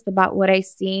serious about what I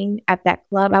seen at that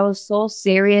club. I was so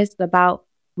serious about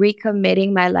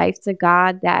recommitting my life to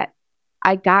God that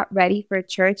I got ready for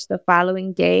church the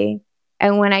following day.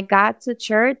 And when I got to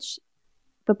church,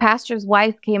 the pastor's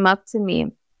wife came up to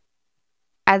me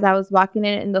as I was walking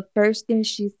in, and the first thing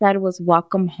she said was,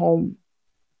 welcome home.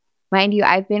 Mind you,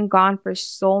 I've been gone for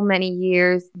so many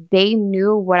years. They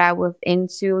knew what I was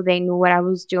into. They knew what I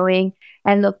was doing.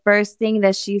 And the first thing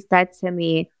that she said to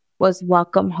me was,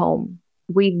 welcome home.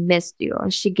 We missed you.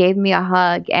 And she gave me a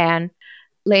hug. And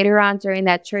later on during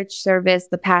that church service,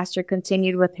 the pastor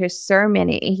continued with his sermon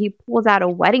and he pulled out a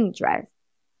wedding dress.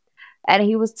 And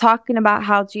he was talking about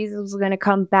how Jesus was going to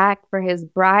come back for his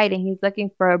bride and he's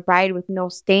looking for a bride with no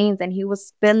stains. And he was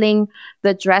spilling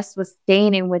the dress with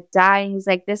stain and with dye. And he's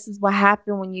like, this is what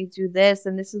happened when you do this.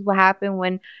 And this is what happened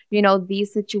when,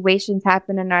 these situations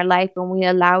happen in our life and we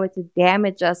allow it to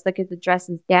damage us. Look at the dress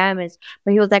is damaged.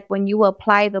 But he was like, when you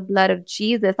apply the blood of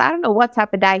Jesus, I don't know what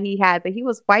type of dye he had, but he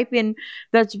was wiping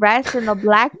the dress and the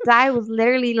black dye was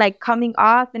literally like coming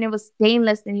off and it was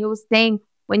stainless. And he was saying,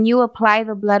 when you apply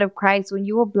the blood of Christ, when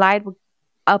you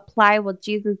apply what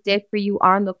Jesus did for you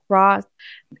on the cross,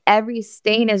 every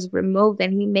stain is removed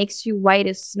and he makes you white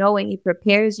as snow and he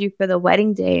prepares you for the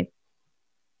wedding day.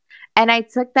 And I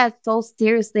took that so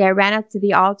seriously. I ran up to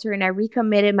the altar and I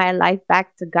recommitted my life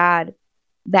back to God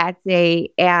that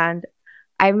day. And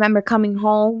I remember coming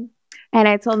home and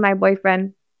I told my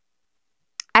boyfriend,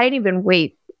 I didn't even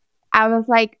wait. I was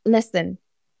like, listen,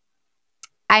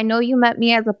 I know you met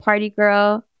me as a party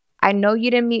girl. I know you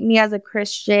didn't meet me as a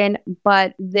Christian,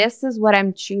 but this is what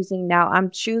I'm choosing now. I'm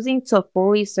choosing to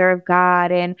fully serve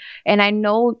God, and I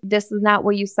know this is not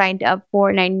what you signed up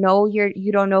for, and I know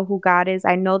you don't know who God is.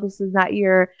 I know this is not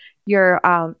your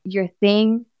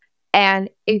thing. And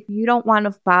if you don't want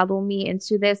to follow me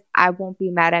into this, I won't be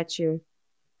mad at you.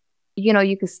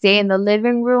 You could stay in the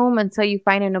living room until you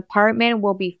find an apartment.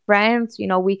 We'll be friends.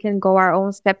 We can go our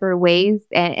own separate ways,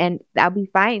 and that'll be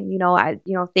fine.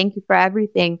 Thank you for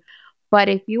everything. But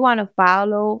if you want to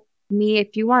follow me,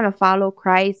 if you want to follow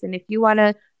Christ, and if you want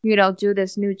to, do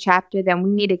this new chapter, then we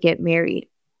need to get married.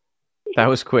 That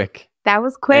was quick. That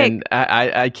was quick. And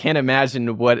I can't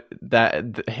imagine what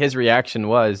his reaction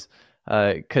was,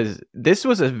 because this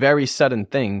was a very sudden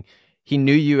thing. He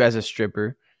knew you as a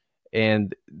stripper,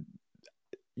 and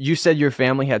you said your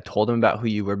family had told him about who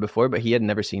you were before, but he had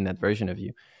never seen that version of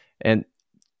you. And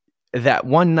that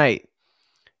one night,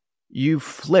 you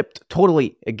flipped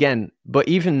totally again, but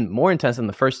even more intense than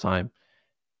the first time.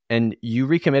 And you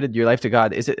recommitted your life to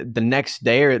God. Is it the next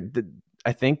day, or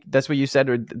I think that's what you said,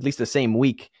 or at least the same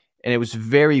week? And it was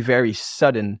very, very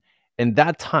sudden. And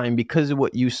that time, because of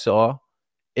what you saw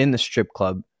in the strip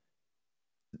club,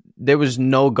 there was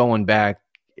no going back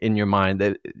in your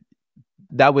mind.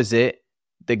 That was it.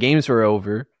 The games were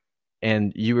over,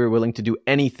 and you were willing to do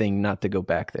anything not to go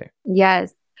back there.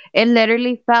 Yes. It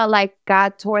literally felt like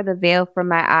God tore the veil from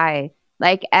my eye.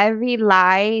 Like every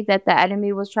lie that the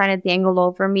enemy was trying to dangle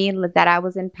over me, that I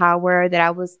was in power, that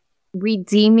I was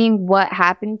redeeming what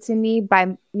happened to me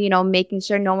by, making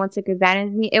sure no one took advantage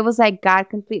of me. It was like God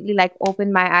completely like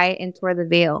opened my eye and tore the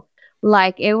veil.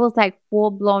 Like it was like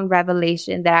full blown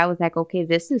revelation that I was like, okay,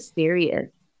 this is serious.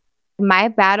 My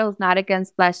battle is not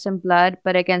against flesh and blood,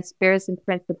 but against spirits and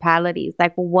principalities.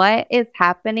 Like what is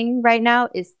happening right now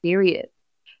is serious,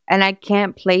 and I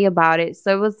can't play about it.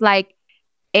 So it was like,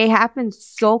 it happened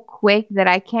so quick that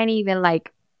I can't even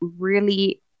like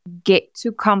really get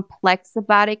too complex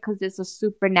about it, because it's a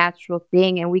supernatural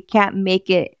thing, and we can't make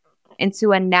it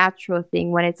into a natural thing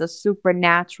when it's a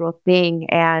supernatural thing.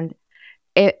 And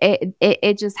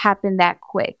it just happened that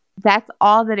quick. That's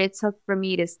all that it took for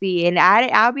me to see. And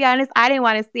I'll be honest, I didn't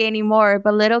want to see anymore,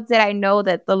 but little did I know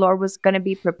that the Lord was going to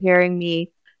be preparing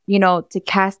me, to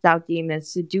cast out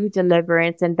demons, to do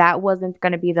deliverance. And that wasn't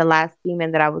going to be the last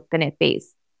demon that I was going to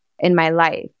face in my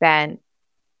life. And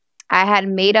I had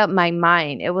made up my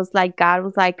mind. It was like, God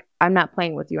was like, I'm not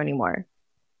playing with you anymore.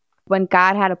 When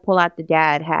God had to pull out the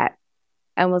dad hat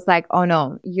and was like, oh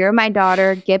no, you're my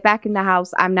daughter. Get back in the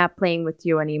house. I'm not playing with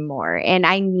you anymore. And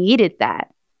I needed that.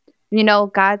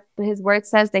 God, his word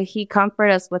says that he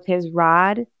comforts us with his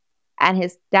rod and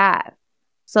his staff.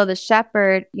 So the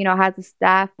shepherd, has a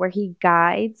staff where he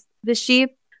guides the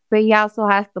sheep, but he also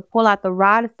has to pull out the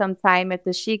rod sometime if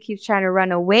the sheep keeps trying to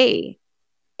run away.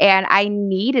 And I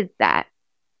needed that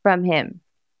from him.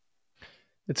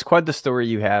 It's quite the story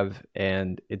you have,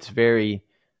 and it's very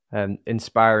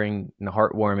inspiring and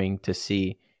heartwarming to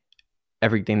see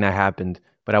everything that happened.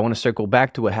 But I want to circle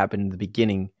back to what happened in the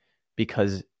beginning,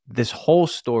 because this whole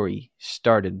story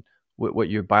started with what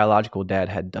your biological dad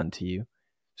had done to you.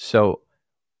 So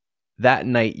that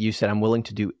night you said, I'm willing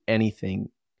to do anything.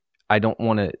 I don't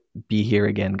want to be here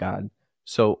again, God.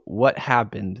 So what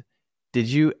happened? Did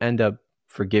you end up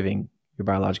forgiving your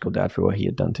biological dad for what he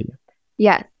had done to you?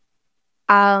 Yes.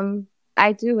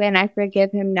 I do, and I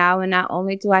forgive him now. And not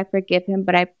only do I forgive him,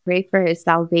 but I pray for his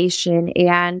salvation.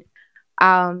 And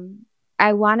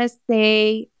I want to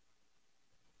say,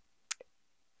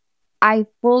 I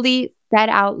fully said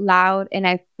out loud, and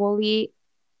I fully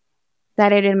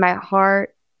said it in my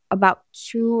heart about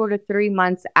 2 or 3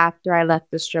 months after I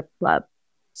left the strip club.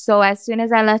 So as soon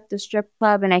as I left the strip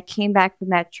club and I came back from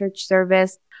that church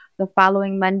service, the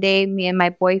following Monday, me and my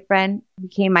boyfriend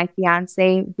became my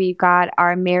fiance. We got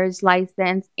our marriage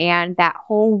license, and that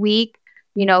whole week,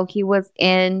 he was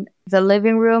in the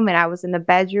living room and I was in the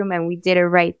bedroom, and we did it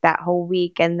right that whole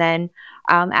week. And then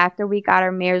after we got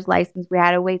our marriage license, we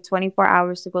had to wait 24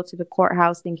 hours to go to the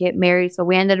courthouse and get married. So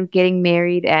we ended up getting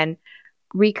married and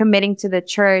recommitting to the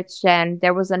church. And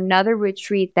there was another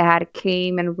retreat that had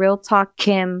came, and Real Talk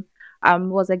Kim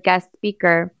was a guest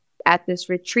speaker at this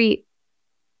retreat.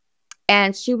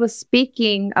 And she was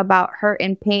speaking about hurt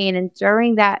and pain. And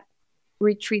during that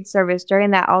retreat service,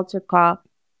 during that altar call,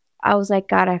 I was like,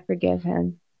 God, I forgive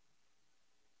him.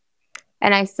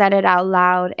 And I said it out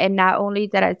loud. And not only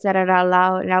did I said it out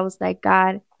loud, and I was like,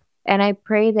 God, and I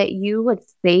pray that you would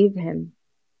save him.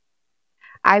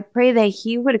 I pray that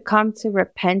he would come to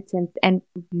repentance and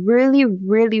really,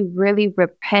 really, really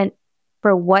repent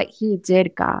for what he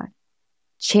did, God.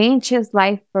 Change his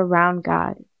life around,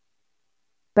 God.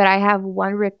 But I have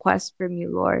one request from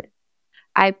you, Lord.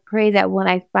 I pray that when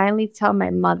I finally tell my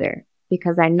mother,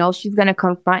 because I know she's going to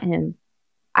confront him,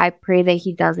 I pray that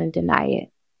he doesn't deny it.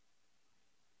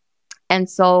 And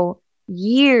so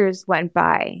years went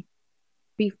by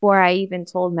before I even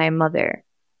told my mother.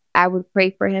 I would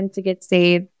pray for him to get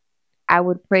saved. I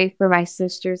would pray for my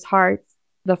sister's hearts.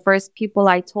 The first people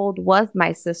I told was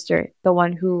my sister, the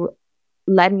one who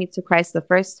led me to Christ the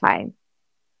first time.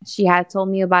 She had told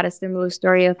me about a similar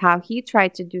story of how he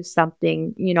tried to do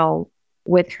something,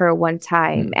 with her one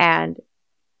time. And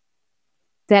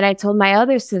then I told my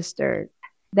other sister.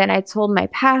 Then I told my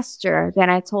pastor. Then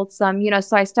I told some,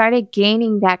 so I started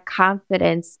gaining that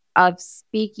confidence of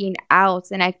speaking out.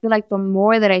 And I feel like the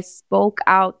more that I spoke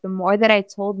out, the more that I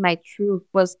told my truth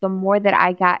was the more that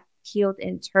I got healed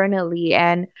internally.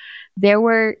 And there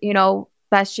were,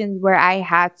 sessions where I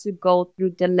had to go through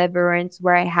deliverance,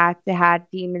 where I had to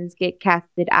have demons get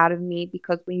casted out of me,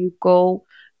 because when you go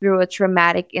through a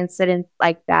traumatic incident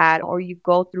like that, or you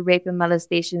go through rape and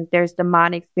molestations, there's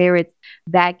demonic spirits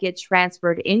that get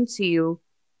transferred into you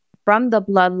from the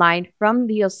bloodline, from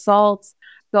the assaults.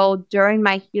 So during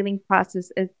my healing process,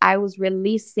 as I was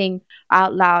releasing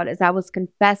out loud, as I was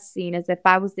confessing, as if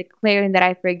I was declaring that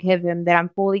I forgive him, that I'm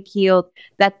fully healed,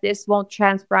 that this won't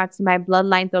transfer onto my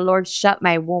bloodline, the Lord shut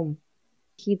my womb.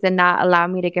 He did not allow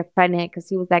me to get pregnant because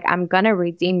he was like, I'm going to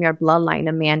redeem your bloodline,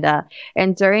 Amanda.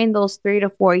 And during those 3 to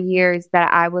 4 years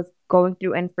that I was going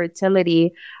through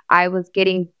infertility, I was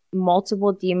getting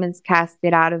multiple demons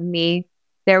casted out of me.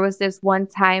 There was this one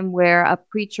time where a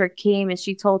preacher came and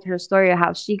she told her story of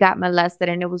how she got molested.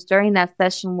 And it was during that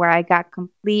session where I got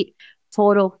complete,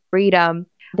 total freedom.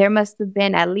 There must have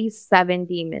been at least 7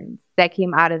 demons that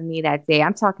came out of me that day.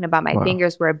 I'm talking about my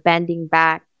fingers were bending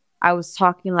back. I was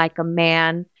talking like a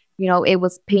man. It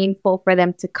was painful for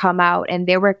them to come out, and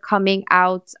they were coming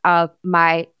out of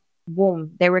my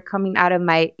womb. They were coming out of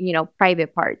my,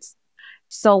 private parts.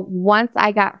 So once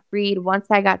I got freed, once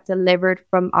I got delivered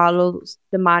from all those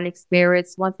demonic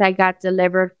spirits, once I got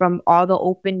delivered from all the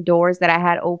open doors that I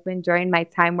had opened during my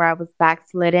time where I was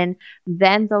backslidden,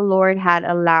 then the Lord had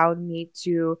allowed me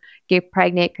to get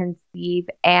pregnant, conceive,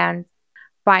 and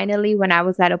finally, when I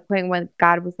was at a point when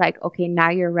God was like, okay,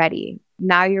 now you're ready.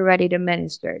 Now you're ready to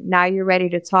minister. Now you're ready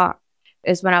to talk.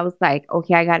 Is when I was like,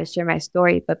 okay, I got to share my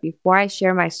story. But before I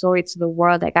share my story to the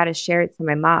world, I got to share it to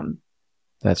my mom.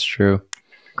 That's true.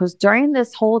 Because during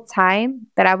this whole time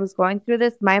that I was going through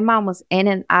this, my mom was in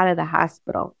and out of the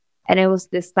hospital. And it was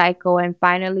this cycle. And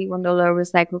finally, when the Lord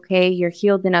was like, okay, you're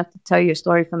healed enough to tell your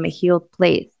story from a healed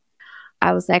place,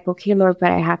 I was like, okay, Lord, but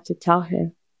I have to tell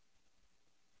her.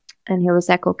 And he was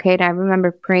like, okay. And I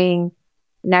remember praying,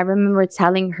 and I remember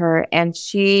telling her, and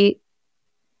she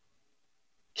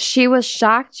was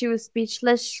shocked. She was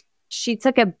speechless. She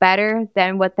took it better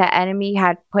than what the enemy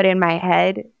had put in my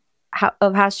head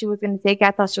of how she was going to take it.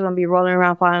 I thought she was going to be rolling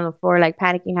around, falling on the floor, like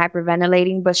panicking,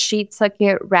 hyperventilating, but she took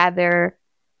it rather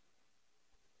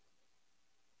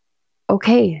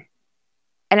okay.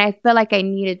 And I feel like I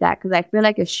needed that, because I feel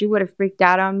like if she would have freaked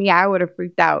out on me, I would have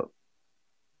freaked out.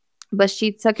 But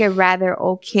she took it rather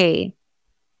okay.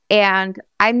 And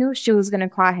I knew she was going to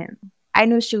call him. I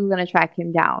knew she was going to track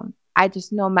him down. I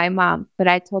just know my mom. But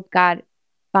I told God,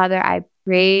 Father, I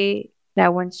pray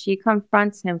that when she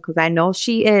confronts him, because I know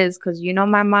she is, because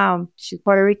my mom, she's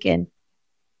Puerto Rican,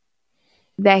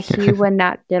 that he would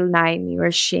not deny me or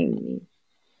shame me.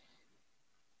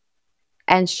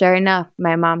 And sure enough,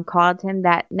 my mom called him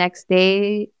that next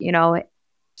day.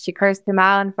 She cursed him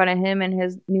out in front of him and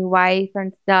his new wife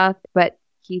and stuff, but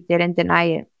he didn't deny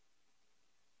it.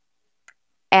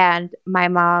 And my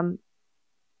mom,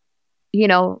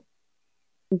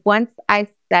 once I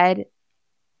said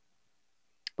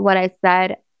what I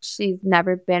said, she's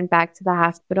never been back to the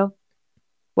hospital.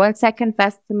 Once I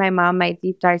confessed to my mom my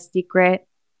deep, dark secret,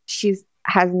 she's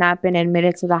has not been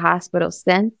admitted to the hospital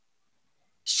since.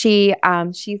 She's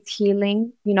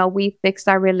healing. We fixed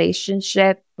our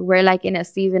relationship. We're like in a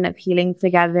season of healing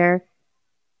together.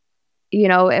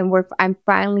 And I'm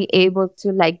finally able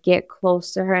to like get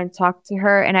close to her and talk to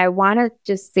her. And I want to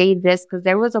just say this, because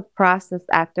there was a process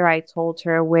after I told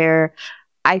her where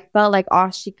I felt like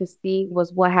all she could see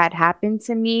was what had happened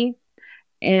to me.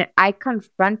 And I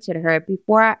confronted her.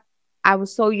 Before, I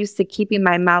was so used to keeping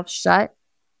my mouth shut,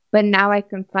 but now I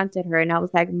confronted her and I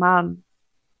was like, Mom,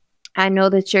 I know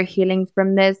that you're healing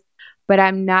from this, but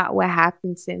I'm not what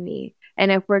happened to me.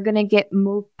 And if we're gonna get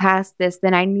moved past this,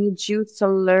 then I need you to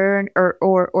learn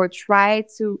or try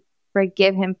to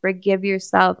forgive him, forgive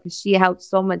yourself, because she held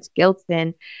so much guilt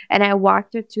in. And I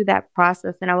walked her through that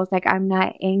process and I was like, I'm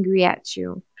not angry at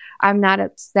you. I'm not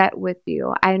upset with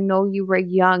you. I know you were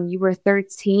young, you were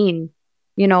 13,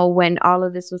 when all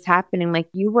of this was happening. Like,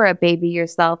 you were a baby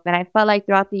yourself. And I felt like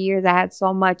throughout the years I had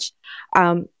so much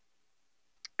um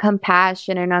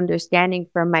compassion and understanding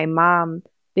for my mom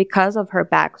because of her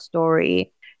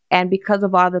backstory and because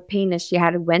of all the pain that she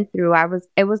had went through.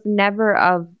 It was never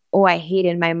of, oh, I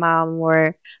hated my mom,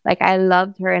 or like, I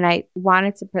loved her and I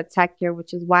wanted to protect her,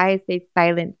 which is why I stayed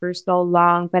silent for so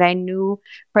long. But I knew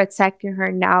protecting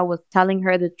her now was telling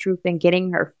her the truth and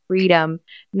getting her freedom,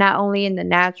 not only in the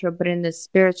natural, but in the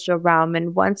spiritual realm.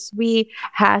 And once we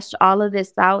hashed all of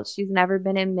this out, she's never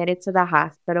been admitted to the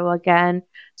hospital again.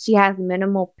 She has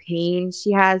minimal pain.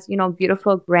 She has,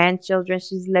 beautiful grandchildren.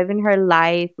 She's living her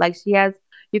life. Like,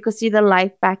 you could see the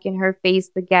life back in her face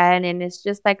again. And it's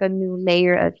just like a new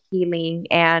layer of healing.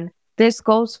 And this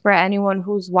goes for anyone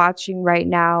who's watching right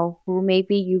now, who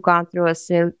maybe you've gone through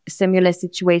a similar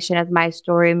situation as my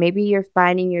story. Maybe you're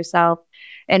finding yourself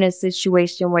in a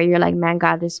situation where you're like, man,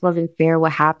 God, this wasn't fair,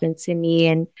 what happened to me.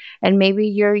 And maybe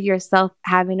you're yourself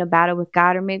having a battle with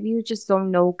God, or maybe you just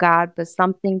don't know God, but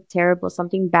something terrible,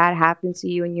 something bad happened to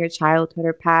you in your childhood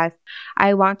or past.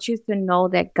 I want you to know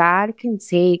that God can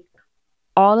take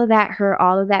all of that hurt,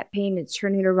 all of that pain, and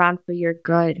turn it around for your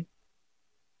good.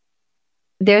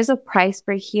 There's a price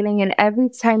for healing, and every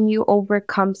time you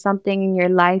overcome something in your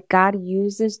life, God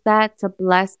uses that to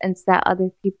bless and set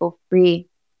other people free.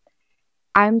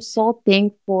 I'm so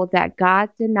thankful that God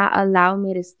did not allow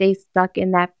me to stay stuck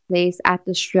in that place at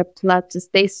the strip club, to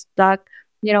stay stuck,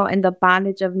 in the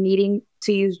bondage of needing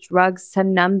to use drugs to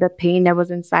numb the pain that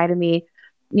was inside of me.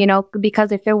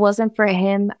 Because if it wasn't for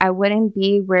him, I wouldn't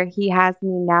be where he has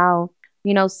me now,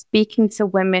 speaking to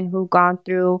women who've gone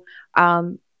through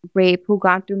rape, who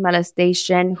gone through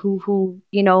molestation, who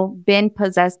been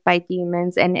possessed by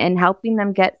demons, and helping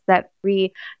them get set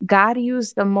free. God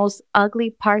used the most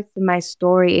ugly parts of my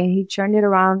story and he turned it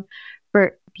around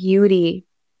for beauty.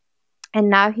 And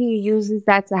now he uses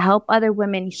that to help other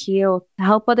women heal,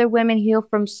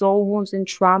 from soul wounds and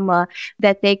trauma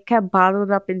that they kept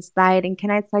bottled up inside. And can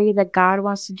I tell you that God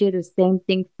wants to do the same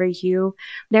thing for you?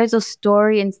 There's a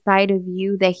story inside of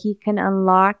you that he can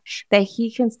unlock, that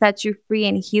he can set you free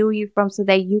and heal you from, so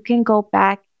that you can go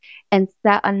back and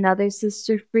set another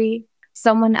sister free,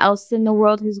 someone else in the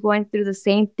world who's going through the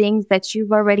same things that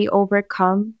you've already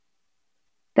overcome.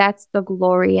 That's the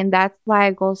glory. And that's why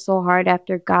I go so hard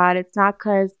after God. It's not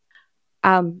because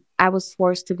I was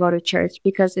forced to go to church,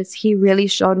 because he really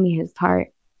showed me his heart.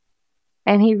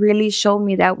 And he really showed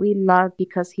me that we love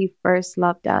because he first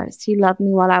loved us. He loved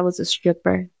me while I was a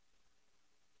stripper.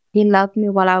 He loved me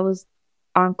while I was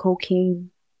on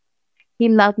cocaine. He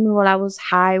loved me while I was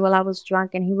high, while I was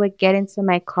drunk, and he would get into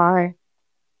my car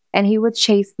and he would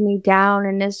chase me down.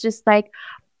 And it's just like,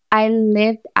 I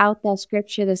lived out that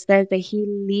scripture that says that he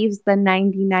leaves the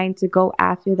 99 to go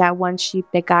after that one sheep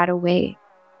that got away.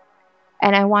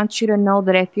 And I want you to know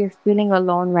that if you're feeling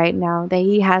alone right now, that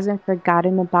he hasn't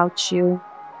forgotten about you,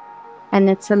 and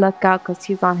it's to look out because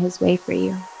he's on his way for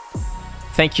you.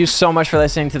 Thank you so much for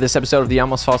listening to this episode of the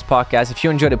Almost False podcast. If you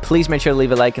enjoyed it, please make sure to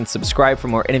leave a like and subscribe for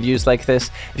more interviews like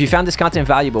this. If you found this content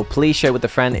valuable, please share it with a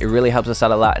friend. It really helps us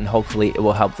out a lot, and hopefully it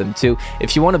will help them too.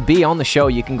 If you want to be on the show,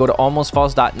 you can go to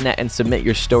almostfalse.net and submit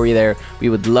your story there. We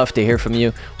would love to hear from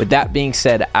you. With that being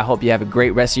said, I hope you have a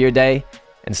great rest of your day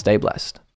and stay blessed.